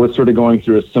 And I was sort of going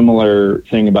through a similar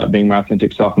thing about being my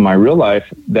authentic self in my real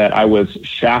life, that I was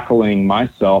shackling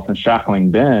myself and shackling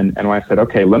Ben. And when I said,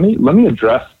 okay, let me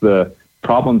address the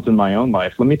problems in my own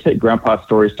life. Let me take grandpa's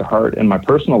stories to heart in my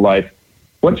personal life.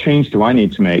 What change do I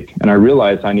need to make? And I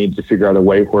realized I needed to figure out a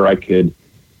way where I could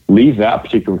leave that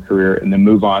particular career and then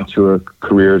move on to a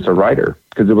career as a writer,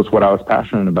 because it was what I was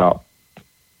passionate about.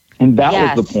 And that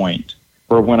was the point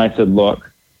where when I said,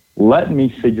 look, let me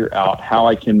figure out how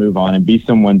I can move on and be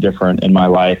someone different in my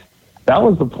life. That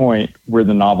was the point where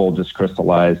the novel just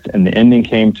crystallized and the ending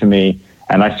came to me,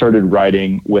 and I started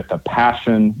writing with a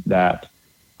passion that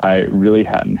I really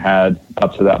hadn't had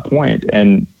up to that point.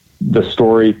 And the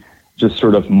story just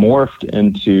sort of morphed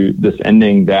into this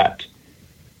ending that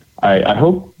I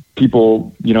hope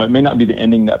people, it may not be the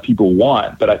ending that people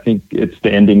want, but I think it's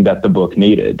the ending that the book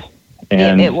needed.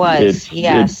 And it was,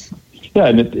 yes.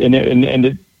 And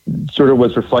it sort of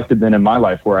was reflected then in my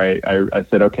life where I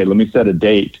said, okay, let me set a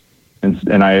date. And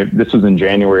this was in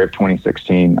January of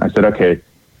 2016. I said, okay,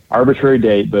 arbitrary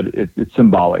date, but it's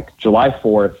symbolic. July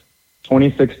 4th,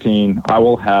 2016, I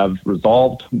will have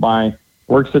resolved my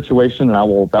work situation,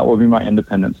 and that will be my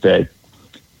Independence Day.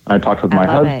 I talked with my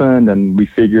husband, and we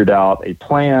figured out a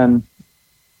plan.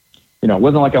 It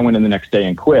wasn't like I went in the next day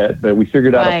and quit, but we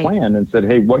figured out a plan and said,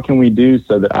 hey, what can we do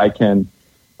so that I can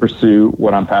pursue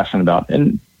what I'm passionate about?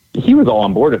 And he was all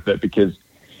on board with it because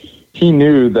he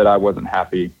knew that I wasn't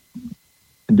happy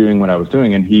doing what I was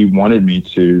doing, and he wanted me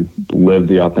to live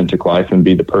the authentic life and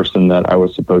be the person that I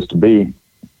was supposed to be.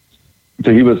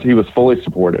 So he was fully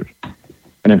supportive.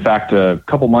 And in fact, a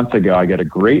couple months ago, I got a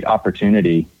great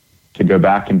opportunity to go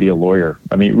back and be a lawyer.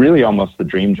 I mean, really almost the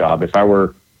dream job. If I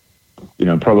were,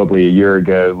 probably a year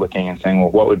ago looking and saying,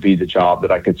 well, what would be the job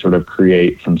that I could sort of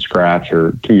create from scratch,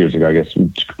 or 2 years ago, I guess,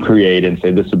 create and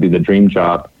say this would be the dream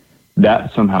job,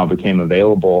 that somehow became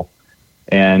available.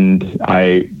 And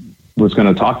I was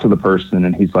going to talk to the person,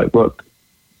 and he's like, look,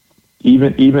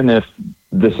 even if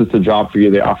this is the job for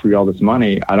you, they offer you all this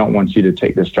money, I don't want you to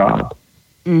take this job.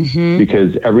 Mm-hmm.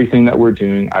 Because everything that we're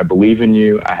doing, I believe in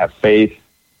you, I have faith,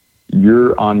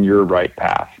 you're on your right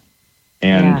path,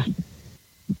 and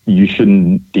you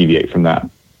shouldn't deviate from that.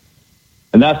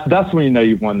 And that's when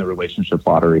you've won the relationship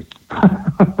lottery.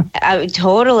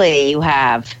 Totally, you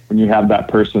have. When you have that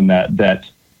person that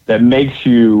makes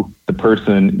you the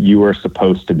person you are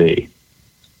supposed to be,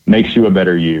 makes you a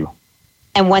better you.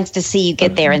 And wants to see you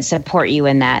get there and support you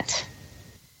in that.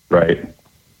 Right.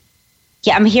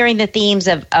 Yeah, I'm hearing the themes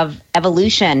of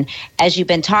evolution as you've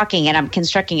been talking, and I'm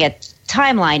constructing a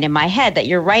timeline in my head that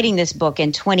you're writing this book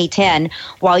in 2010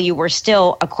 while you were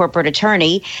still a corporate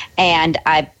attorney. And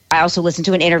I also listened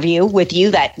to an interview with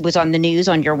you that was on the news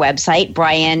on your website,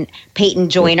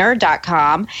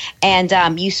 BrianPaytonJoyner.com. And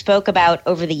you spoke about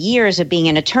over the years of being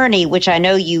an attorney, which I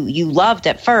know you loved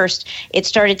at first. It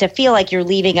started to feel like you're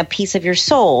leaving a piece of your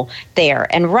soul there,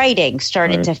 and writing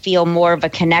started to feel more of a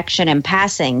connection and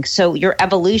passing. So your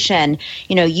evolution,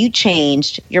 you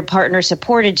changed, your partner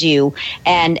supported you,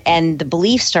 and the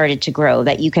belief started to grow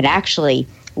that you could actually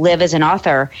live as an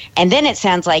author. And then it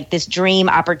sounds like this dream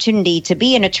opportunity to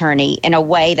be an attorney in a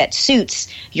way that suits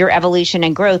your evolution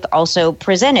and growth also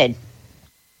presented.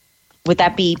 Would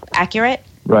that be accurate?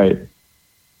 Right.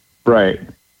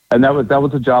 And that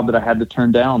was a job that I had to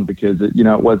turn down because it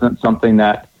wasn't something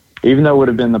that, even though it would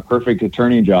have been the perfect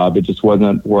attorney job, it just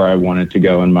wasn't where I wanted to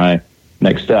go in my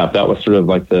next step. That was sort of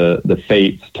like the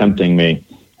fates tempting me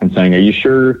and saying, are you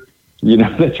sure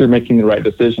that you're making the right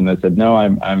decision? I said, no,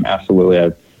 I'm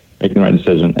absolutely making the right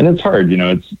decision. And it's hard,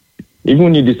 it's even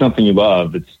when you do something you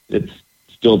love, it's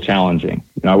still challenging.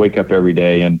 I wake up every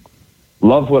day and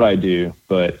love what I do,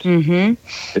 but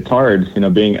it's hard,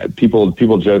 being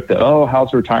people joke that, oh,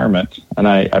 how's retirement? And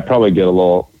I probably get a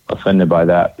little offended by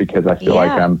that because I feel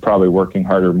like I'm probably working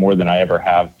harder more than I ever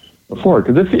have before.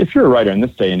 Because if you're a writer in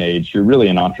this day and age, you're really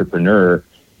an entrepreneur,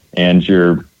 and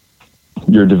you're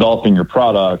developing your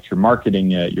product, you're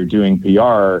marketing it, you're doing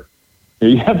PR.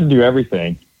 You have to do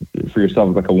everything for yourself.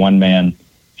 It's like a one-man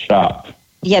shop.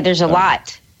 Yeah, there's a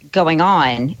lot going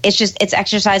on. It's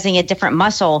exercising a different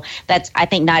muscle that's, I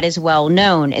think, not as well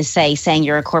known as, saying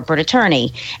you're a corporate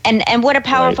attorney. And what a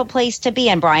powerful place to be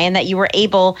in, Brian, that you were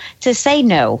able to say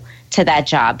no to that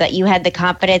job, that you had the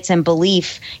confidence and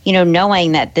belief,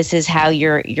 knowing that this is how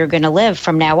you're going to live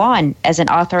from now on as an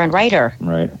author and writer.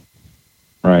 Right.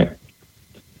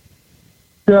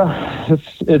 Yeah,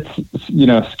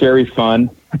 it's scary fun.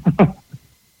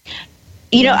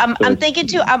 I'm thinking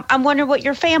too. I'm wondering what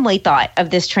your family thought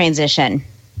of this transition.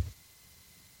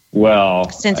 Well,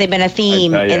 since they've been a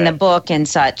theme in the book and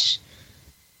such.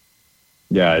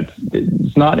 Yeah,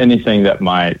 it's not anything that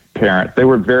my parents. They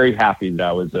were very happy that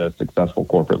I was a successful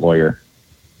corporate lawyer.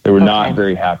 They were not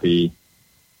very happy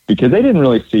because they didn't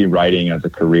really see writing as a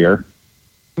career,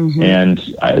 and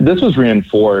this was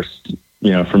reinforced.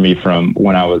 For me from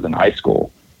when I was in high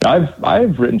school.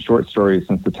 I've written short stories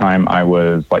since the time I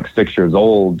was like 6 years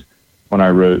old when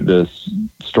I wrote this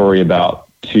story about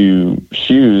two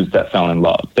shoes that fell in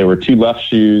love. They were two left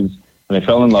shoes, and they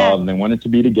fell in love, and they wanted to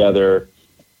be together,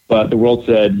 but the world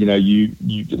said, you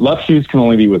left shoes can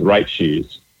only be with right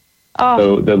shoes. Oh.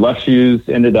 So the left shoes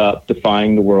ended up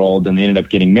defying the world, and they ended up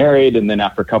getting married, and then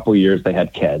after a couple of years, they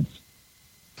had kids.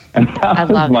 And that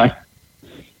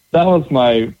was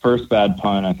my first bad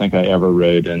pun I think I ever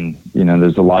wrote. And,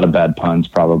 there's a lot of bad puns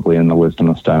probably in the Wisdom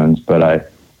of Stones, but I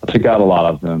took out a lot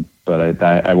of them, but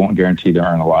I won't guarantee there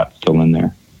aren't a lot still in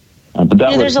there. But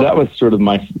that was sort of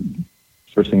my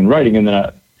first thing in writing. And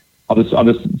then I'll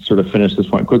just sort of finish this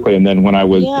point quickly. And then when I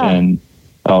was in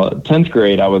 10th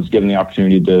grade, I was given the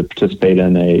opportunity to participate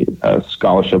in a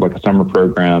scholarship, like a summer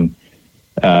program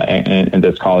in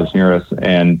this college near us,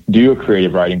 and do a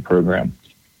creative writing program.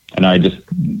 And I just,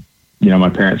 my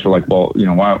parents were like, well,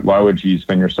 why would you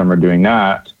spend your summer doing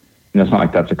that? And it's not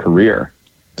like that's a career.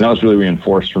 And that was really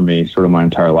reinforced for me sort of my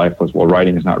entire life was, well,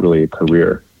 writing is not really a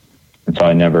career. And so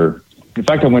in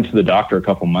fact, I went to the doctor a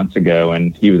couple months ago,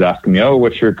 and he was asking me, oh,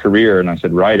 what's your career? And I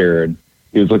said, writer. And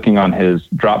he was looking on his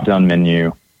drop-down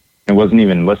menu. It wasn't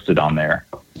even listed on there.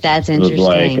 That's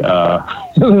interesting. It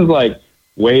was like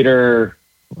waiter,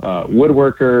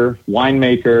 woodworker,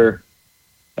 winemaker,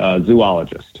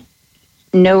 zoologist.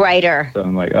 No writer. So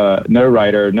I'm like, no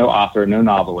writer, no author, no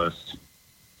novelist.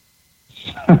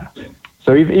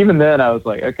 So even then I was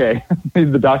like, okay,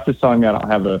 the doctor's telling me I don't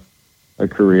have a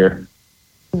career.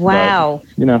 Wow.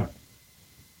 But,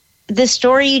 the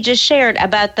story you just shared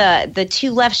about the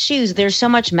two left shoes, there's so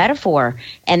much metaphor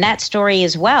in that story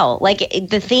as well. Like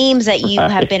the themes that you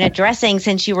have been addressing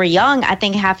since you were young, I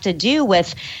think have to do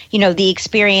with, the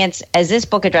experience as this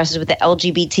book addresses with the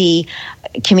LGBT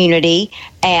community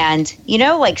and,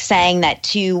 like saying that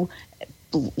two,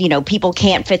 people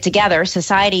can't fit together,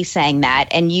 society saying that,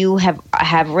 and you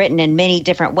have written in many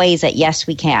different ways that, yes,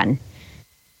 we can.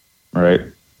 Right.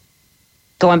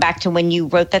 Going back to when you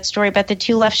wrote that story about the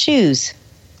two left shoes.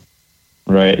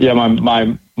 Right. Yeah.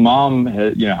 My mom,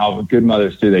 how good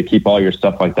mothers do, they keep all your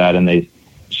stuff like that. And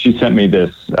she sent me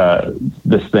this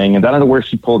thing, and I don't know where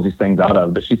she pulls these things out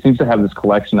of, but she seems to have this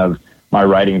collection of my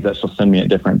writings that she'll send me at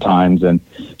different times. And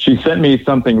she sent me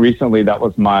something recently that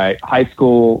was my high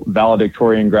school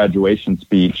valedictorian graduation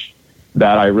speech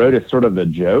that I wrote as sort of a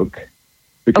joke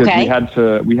because we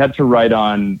had to write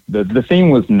on the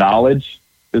theme was knowledge.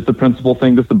 Is the principal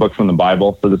thing. This is the book from the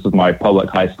Bible. So this is my public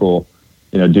high school,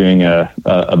 doing a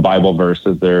Bible verse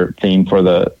as their theme for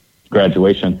the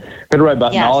graduation. I had to write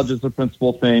about knowledge is the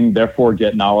principal thing, therefore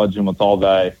get knowledge, and with all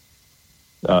thy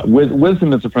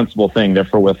wisdom is the principal thing,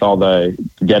 therefore with all thy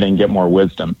getting, get more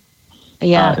wisdom.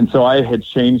 Yeah. And so I had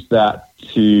changed that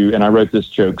and I wrote this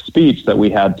joke speech that we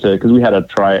had to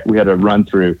run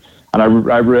through. And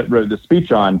I wrote the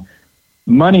speech on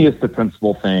money is the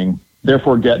principal thing,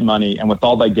 therefore get money, and with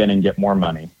all thy getting, get more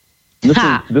money. This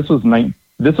was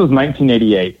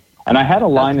 1988, and I had a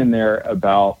line in there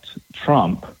about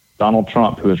Donald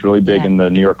Trump, who was really big in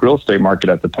the New York real estate market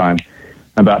at the time,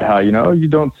 about how you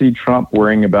don't see Trump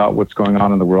worrying about what's going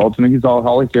on in the world. He's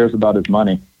all he cares about is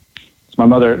money. So my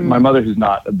mother, who's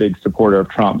not a big supporter of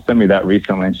Trump, sent me that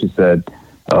recently, and she said,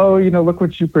 "Oh, look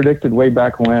what you predicted way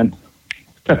back when."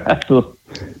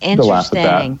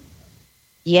 Interesting.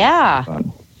 Yeah.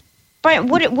 Brian,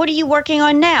 what are you working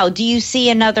on now? Do you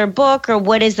see another book, or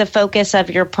what is the focus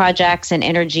of your projects and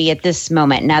energy at this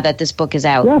moment, now that this book is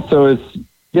out? So as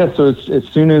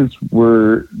soon as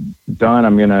we're done,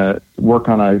 I'm going to work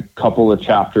on a couple of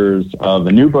chapters of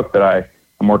a new book that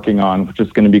I'm working on, which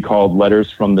is going to be called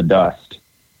Letters from the Dust.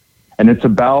 And it's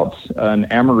about an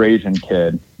Amerasian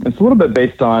kid. It's a little bit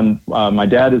based on, my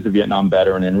dad is a Vietnam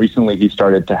veteran, and recently he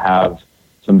started to have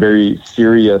some very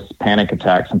serious panic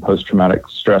attacks and post-traumatic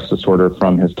stress disorder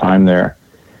from his time there.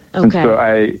 Okay. And so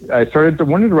I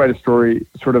wanted to write a story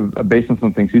sort of based on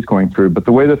some things he's going through, but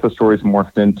the way that the story's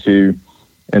morphed into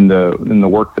in the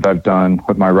work that I've done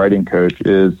with my writing coach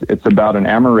is it's about an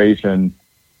Amerasian,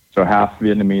 so half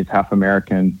Vietnamese, half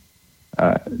American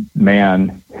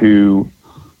man who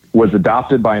was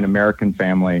adopted by an American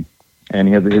family, and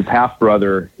he has his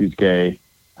half-brother who's gay.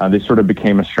 They sort of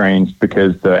became estranged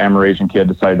because the Amerasian kid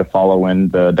decided to follow in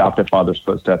the adoptive father's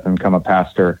footsteps and become a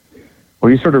pastor.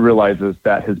 Well, he sort of realizes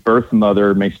that his birth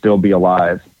mother may still be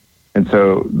alive. And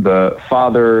so the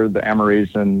father, the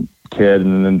Amerasian kid,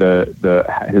 and then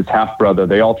his half-brother,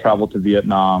 they all travel to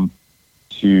Vietnam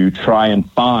to try and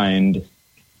find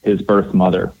his birth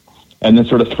mother. And then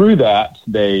sort of through that,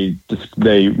 they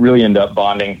really end up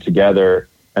bonding together,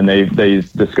 and they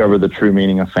discover the true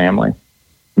meaning of family.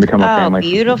 Become a family.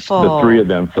 Beautiful. The three of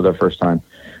them for the first time.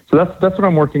 So that's what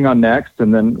I'm working on next.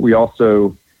 And then we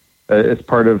also, as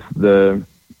part of the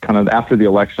kind of after the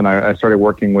election, I started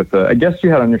working with I guess you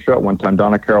had on your show at one time,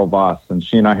 Donna Carol Voss, and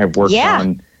she and I have worked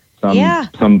on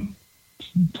some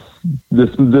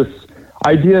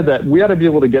idea that we ought to be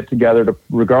able to get together,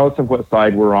 regardless of what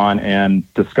side we're on,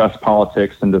 and discuss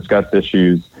politics and discuss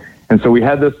issues. And so we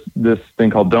had this thing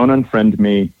called Don't Unfriend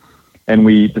Me, and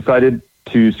we decided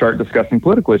to start discussing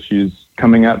political issues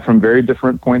coming at from very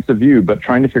different points of view, but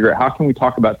trying to figure out how can we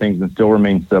talk about things and still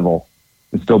remain civil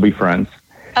and still be friends.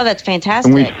 Oh, that's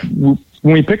fantastic. And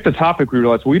when we picked the topic, we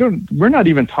realized we're not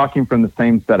even talking from the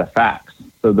same set of facts.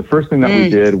 So the first thing that we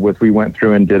did was we went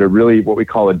through and did what we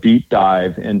call a deep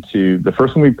dive into the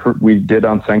first one we did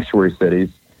on sanctuary cities.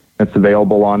 It's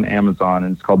available on Amazon,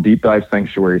 and it's called Deep Dive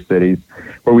Sanctuary Cities,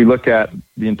 where we look at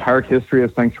the entire history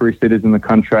of sanctuary cities in the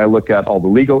country. I look at all the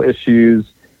legal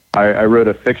issues. I wrote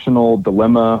a fictional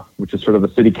dilemma, which is sort of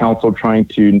a city council trying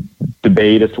to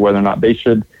debate as to whether or not they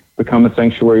should become a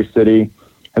sanctuary city.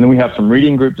 And then we have some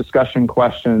reading group discussion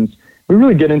questions. We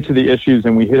really get into the issues,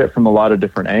 and we hit it from a lot of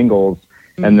different angles.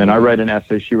 Mm-hmm. And then I write an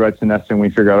essay, she writes an essay, and we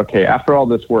figure out, okay, after all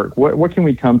this work, what can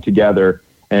we come together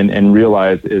and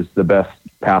realize is the best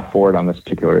path forward on this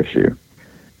particular issue?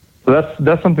 So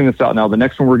that's something that's out now. The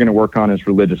next one we're going to work on is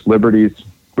religious liberties,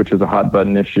 which is a hot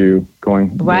button issue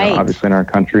going obviously in our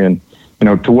country. And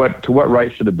to what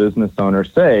right should a business owner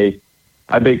say,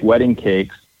 I bake wedding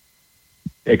cakes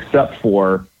except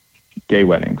for gay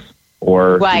weddings,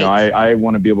 or I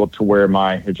want to be able to wear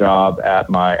my hijab at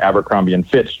my Abercrombie and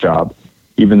Fitch job,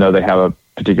 even though they have a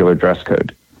particular dress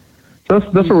code. So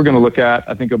that's what we're going to look at.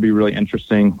 I think it'll be really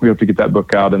interesting. We hope to get that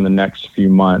book out in the next few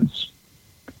months.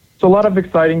 So a lot of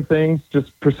exciting things,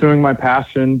 just pursuing my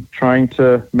passion, trying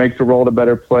to make the world a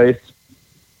better place.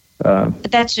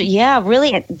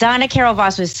 Really. Donna Carol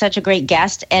Voss was such a great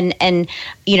guest, and I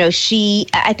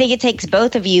think it takes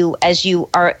both of you, as you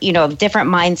are, different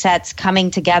mindsets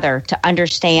coming together to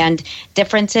understand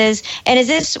differences. And is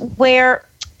this where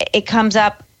it comes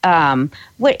up?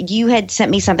 What you had sent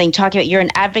me something talking about, you're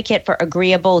an advocate for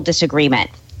agreeable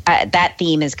disagreement. That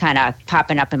theme is kind of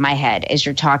popping up in my head as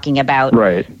you're talking about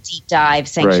deep dive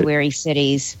sanctuary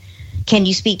cities. Can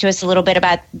you speak to us a little bit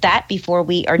about that before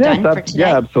we are done for today?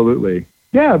 Yeah, absolutely.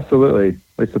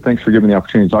 Lisa, thanks for giving me the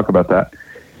opportunity to talk about that.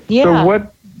 Yeah. So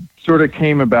what sort of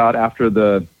came about after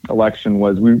the election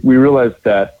was we realized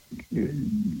that,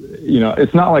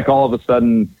 it's not like all of a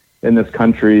sudden in this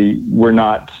country we're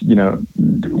not,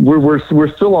 we're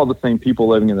still all the same people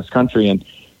living in this country. And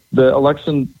the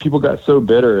election, people got so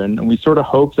bitter, and we sort of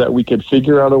hoped that we could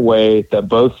figure out a way that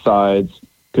both sides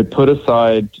could put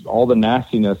aside all the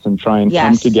nastiness and try and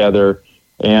come together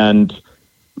and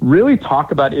really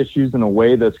talk about issues in a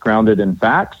way that's grounded in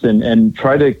facts and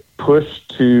try to push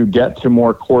to get to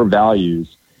more core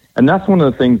values. And that's one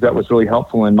of the things that was really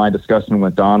helpful in my discussion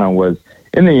with Donna was,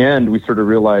 in the end, we sort of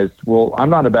realized, well, I'm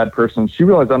not a bad person. She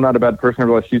realized I'm not a bad person. I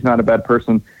realized she's not a bad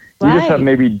person. We just have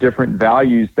maybe different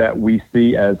values that we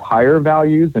see as higher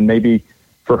values. And maybe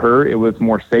for her, it was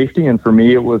more safety. And for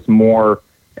me, it was more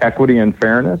equity and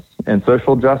fairness and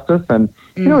social justice. And,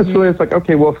 it's like,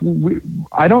 okay, well,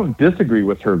 I don't disagree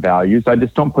with her values. I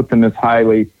just don't put them as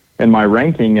highly in my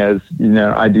ranking as,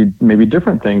 I do maybe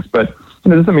different things. But it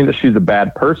doesn't mean that she's a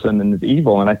bad person and is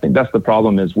evil. And I think that's the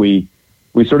problem is we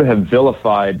sort of have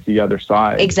vilified the other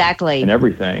side. Exactly. And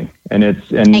everything. And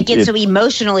get so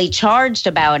emotionally charged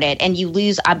about it, and you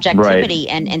lose objectivity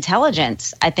and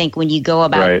intelligence, I think, when you go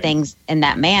about things in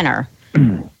that manner.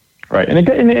 Right. And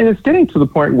it's getting to the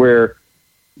point where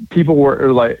people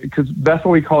were like, because that's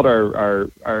what we called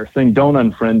our thing, Don't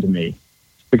Unfriend Me.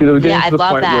 Because it was getting to the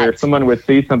point where someone would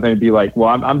see something and be like,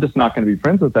 well, I'm just not going to be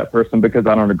friends with that person because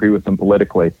I don't agree with them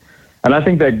politically. And I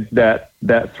think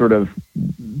that sort of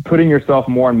putting yourself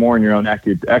more and more in your own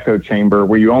echo chamber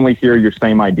where you only hear your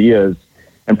same ideas,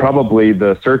 and probably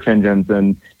the search engines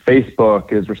and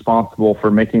Facebook is responsible for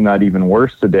making that even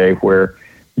worse today, where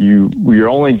you're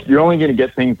only going to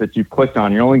get things that you've clicked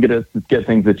on. You're only going to get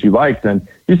things that you liked. And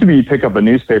used to be you pick up a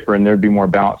newspaper and there'd be more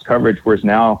balanced coverage, whereas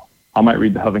now I might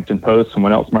read the Huffington Post,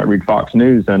 someone else might read Fox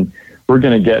News, and we're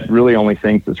going to get really only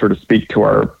things that sort of speak to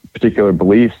our particular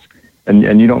beliefs.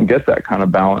 And you don't get that kind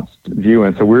of balanced view.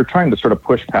 And so we're trying to sort of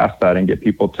push past that and get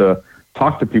people to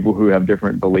talk to people who have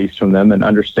different beliefs from them and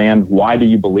understand, why do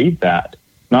you believe that?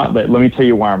 Not that, let me tell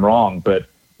you why I'm wrong, but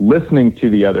listening to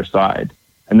the other side.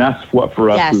 And that's what, for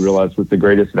us, we realized was the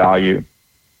greatest value.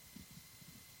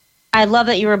 I love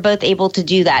that you were both able to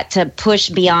do that, to push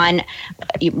beyond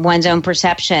one's own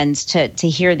perceptions to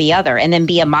hear the other and then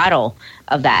be a model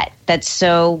of that. That's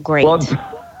so great. Well,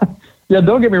 yeah,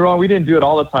 don't get me wrong. We didn't do it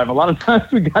all the time. A lot of times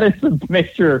we got into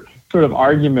major sort of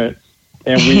arguments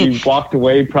and we walked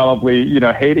away probably,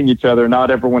 hating each other, not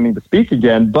ever wanting to speak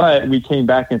again. But we came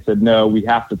back and said, no, we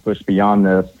have to push beyond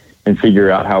this. and figure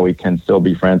out how we can still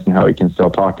be friends and how we can still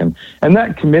talk. And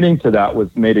that committing to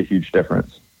that made a huge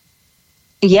difference.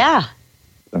 Yeah.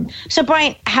 So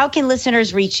Brian, how can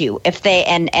listeners reach you if they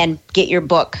and get your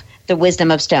book, The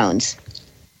Wisdom of Stones?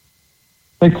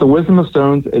 Thanks. The Wisdom of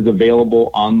Stones is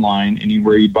available online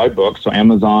anywhere you buy books. So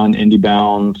Amazon,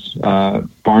 IndieBound,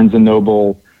 Barnes &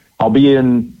 Noble. I'll be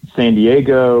in San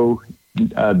Diego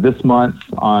this month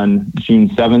on June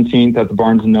 17th at the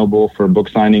Barnes & Noble for a book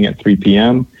signing at 3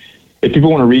 p.m. If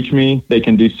people want to reach me, they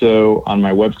can do so on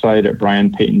my website at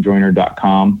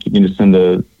brianpaytonjoyner.com. You can just send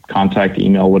a contact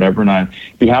email, whatever, and I'd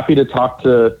be happy to talk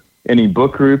to any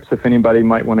book groups if anybody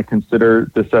might want to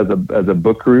consider this as a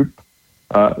book group.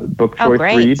 Book choice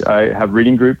read. I have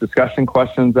reading group discussion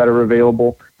questions that are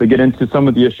available to get into some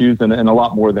of the issues and a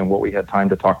lot more than what we had time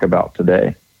to talk about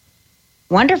today.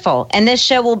 Wonderful. And this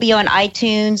show will be on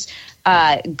iTunes,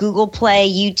 Google Play,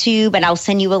 YouTube, and I'll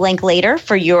send you a link later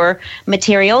for your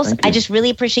materials. I just really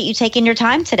appreciate you taking your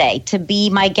time today to be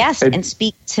my guest and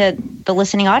speak to the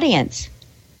listening audience.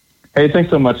 Hey, thanks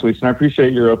so much, Lisa. And I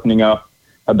appreciate your opening up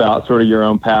about sort of your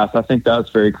own past. I think that's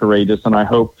very courageous. And I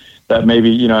hope that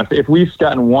maybe, if we've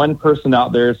gotten one person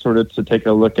out there sort of to take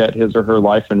a look at his or her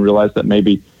life and realize that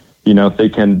maybe, if they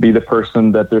can be the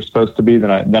person that they're supposed to be,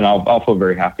 then I'll feel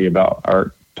very happy about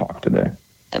our talk today.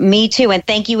 Me too. And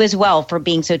thank you as well for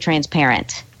being so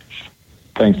transparent.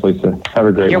 Thanks, Lisa. Have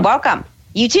a great one. You're welcome.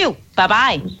 You too.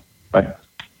 Bye-bye. Bye.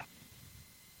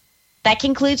 That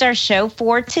concludes our show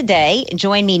for today.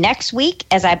 Join me next week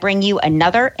as I bring you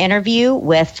another interview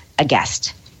with a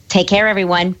guest. Take care,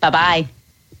 everyone. Bye-bye.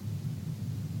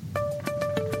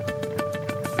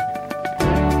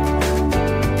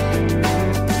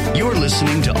 You're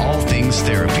listening to All Things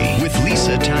Therapy with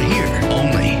Lisa Tahir,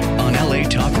 only on LA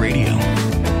Talk Radio.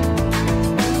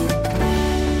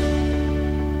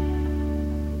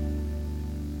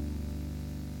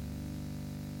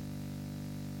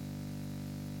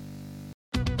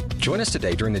 Join us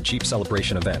today during the Jeep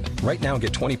Celebration event. Right now,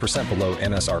 get 20% below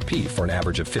MSRP for an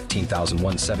average of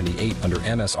 $15,178 under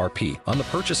MSRP on the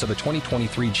purchase of a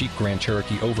 2023 Jeep Grand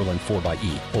Cherokee Overland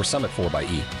 4xE or Summit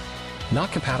 4xE.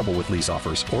 Not compatible with lease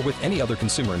offers or with any other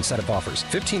consumer incentive offers.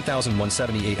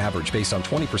 $15,178 average based on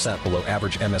 20% below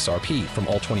average MSRP from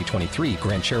all 2023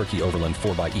 Grand Cherokee Overland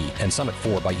 4xE and Summit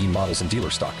 4xE models in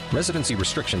dealer stock. Residency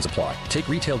restrictions apply. Take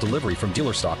retail delivery from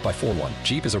dealer stock by 4/1.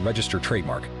 Jeep is a registered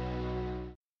trademark.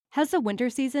 Has the winter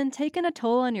season taken a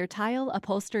toll on your tile,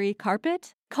 upholstery,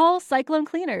 carpet? Call Cyclone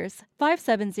Cleaners,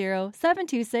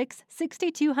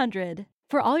 570-726-6200.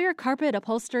 For all your carpet,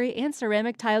 upholstery, and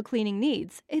ceramic tile cleaning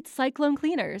needs, it's Cyclone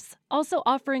Cleaners, also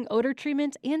offering odor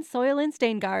treatment and soil and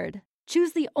stain guard.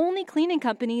 Choose the only cleaning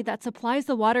company that supplies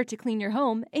the water to clean your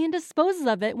home and disposes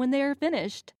of it when they are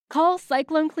finished. Call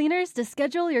Cyclone Cleaners to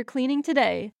schedule your cleaning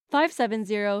today,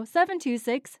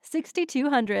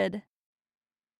 570-726-6200.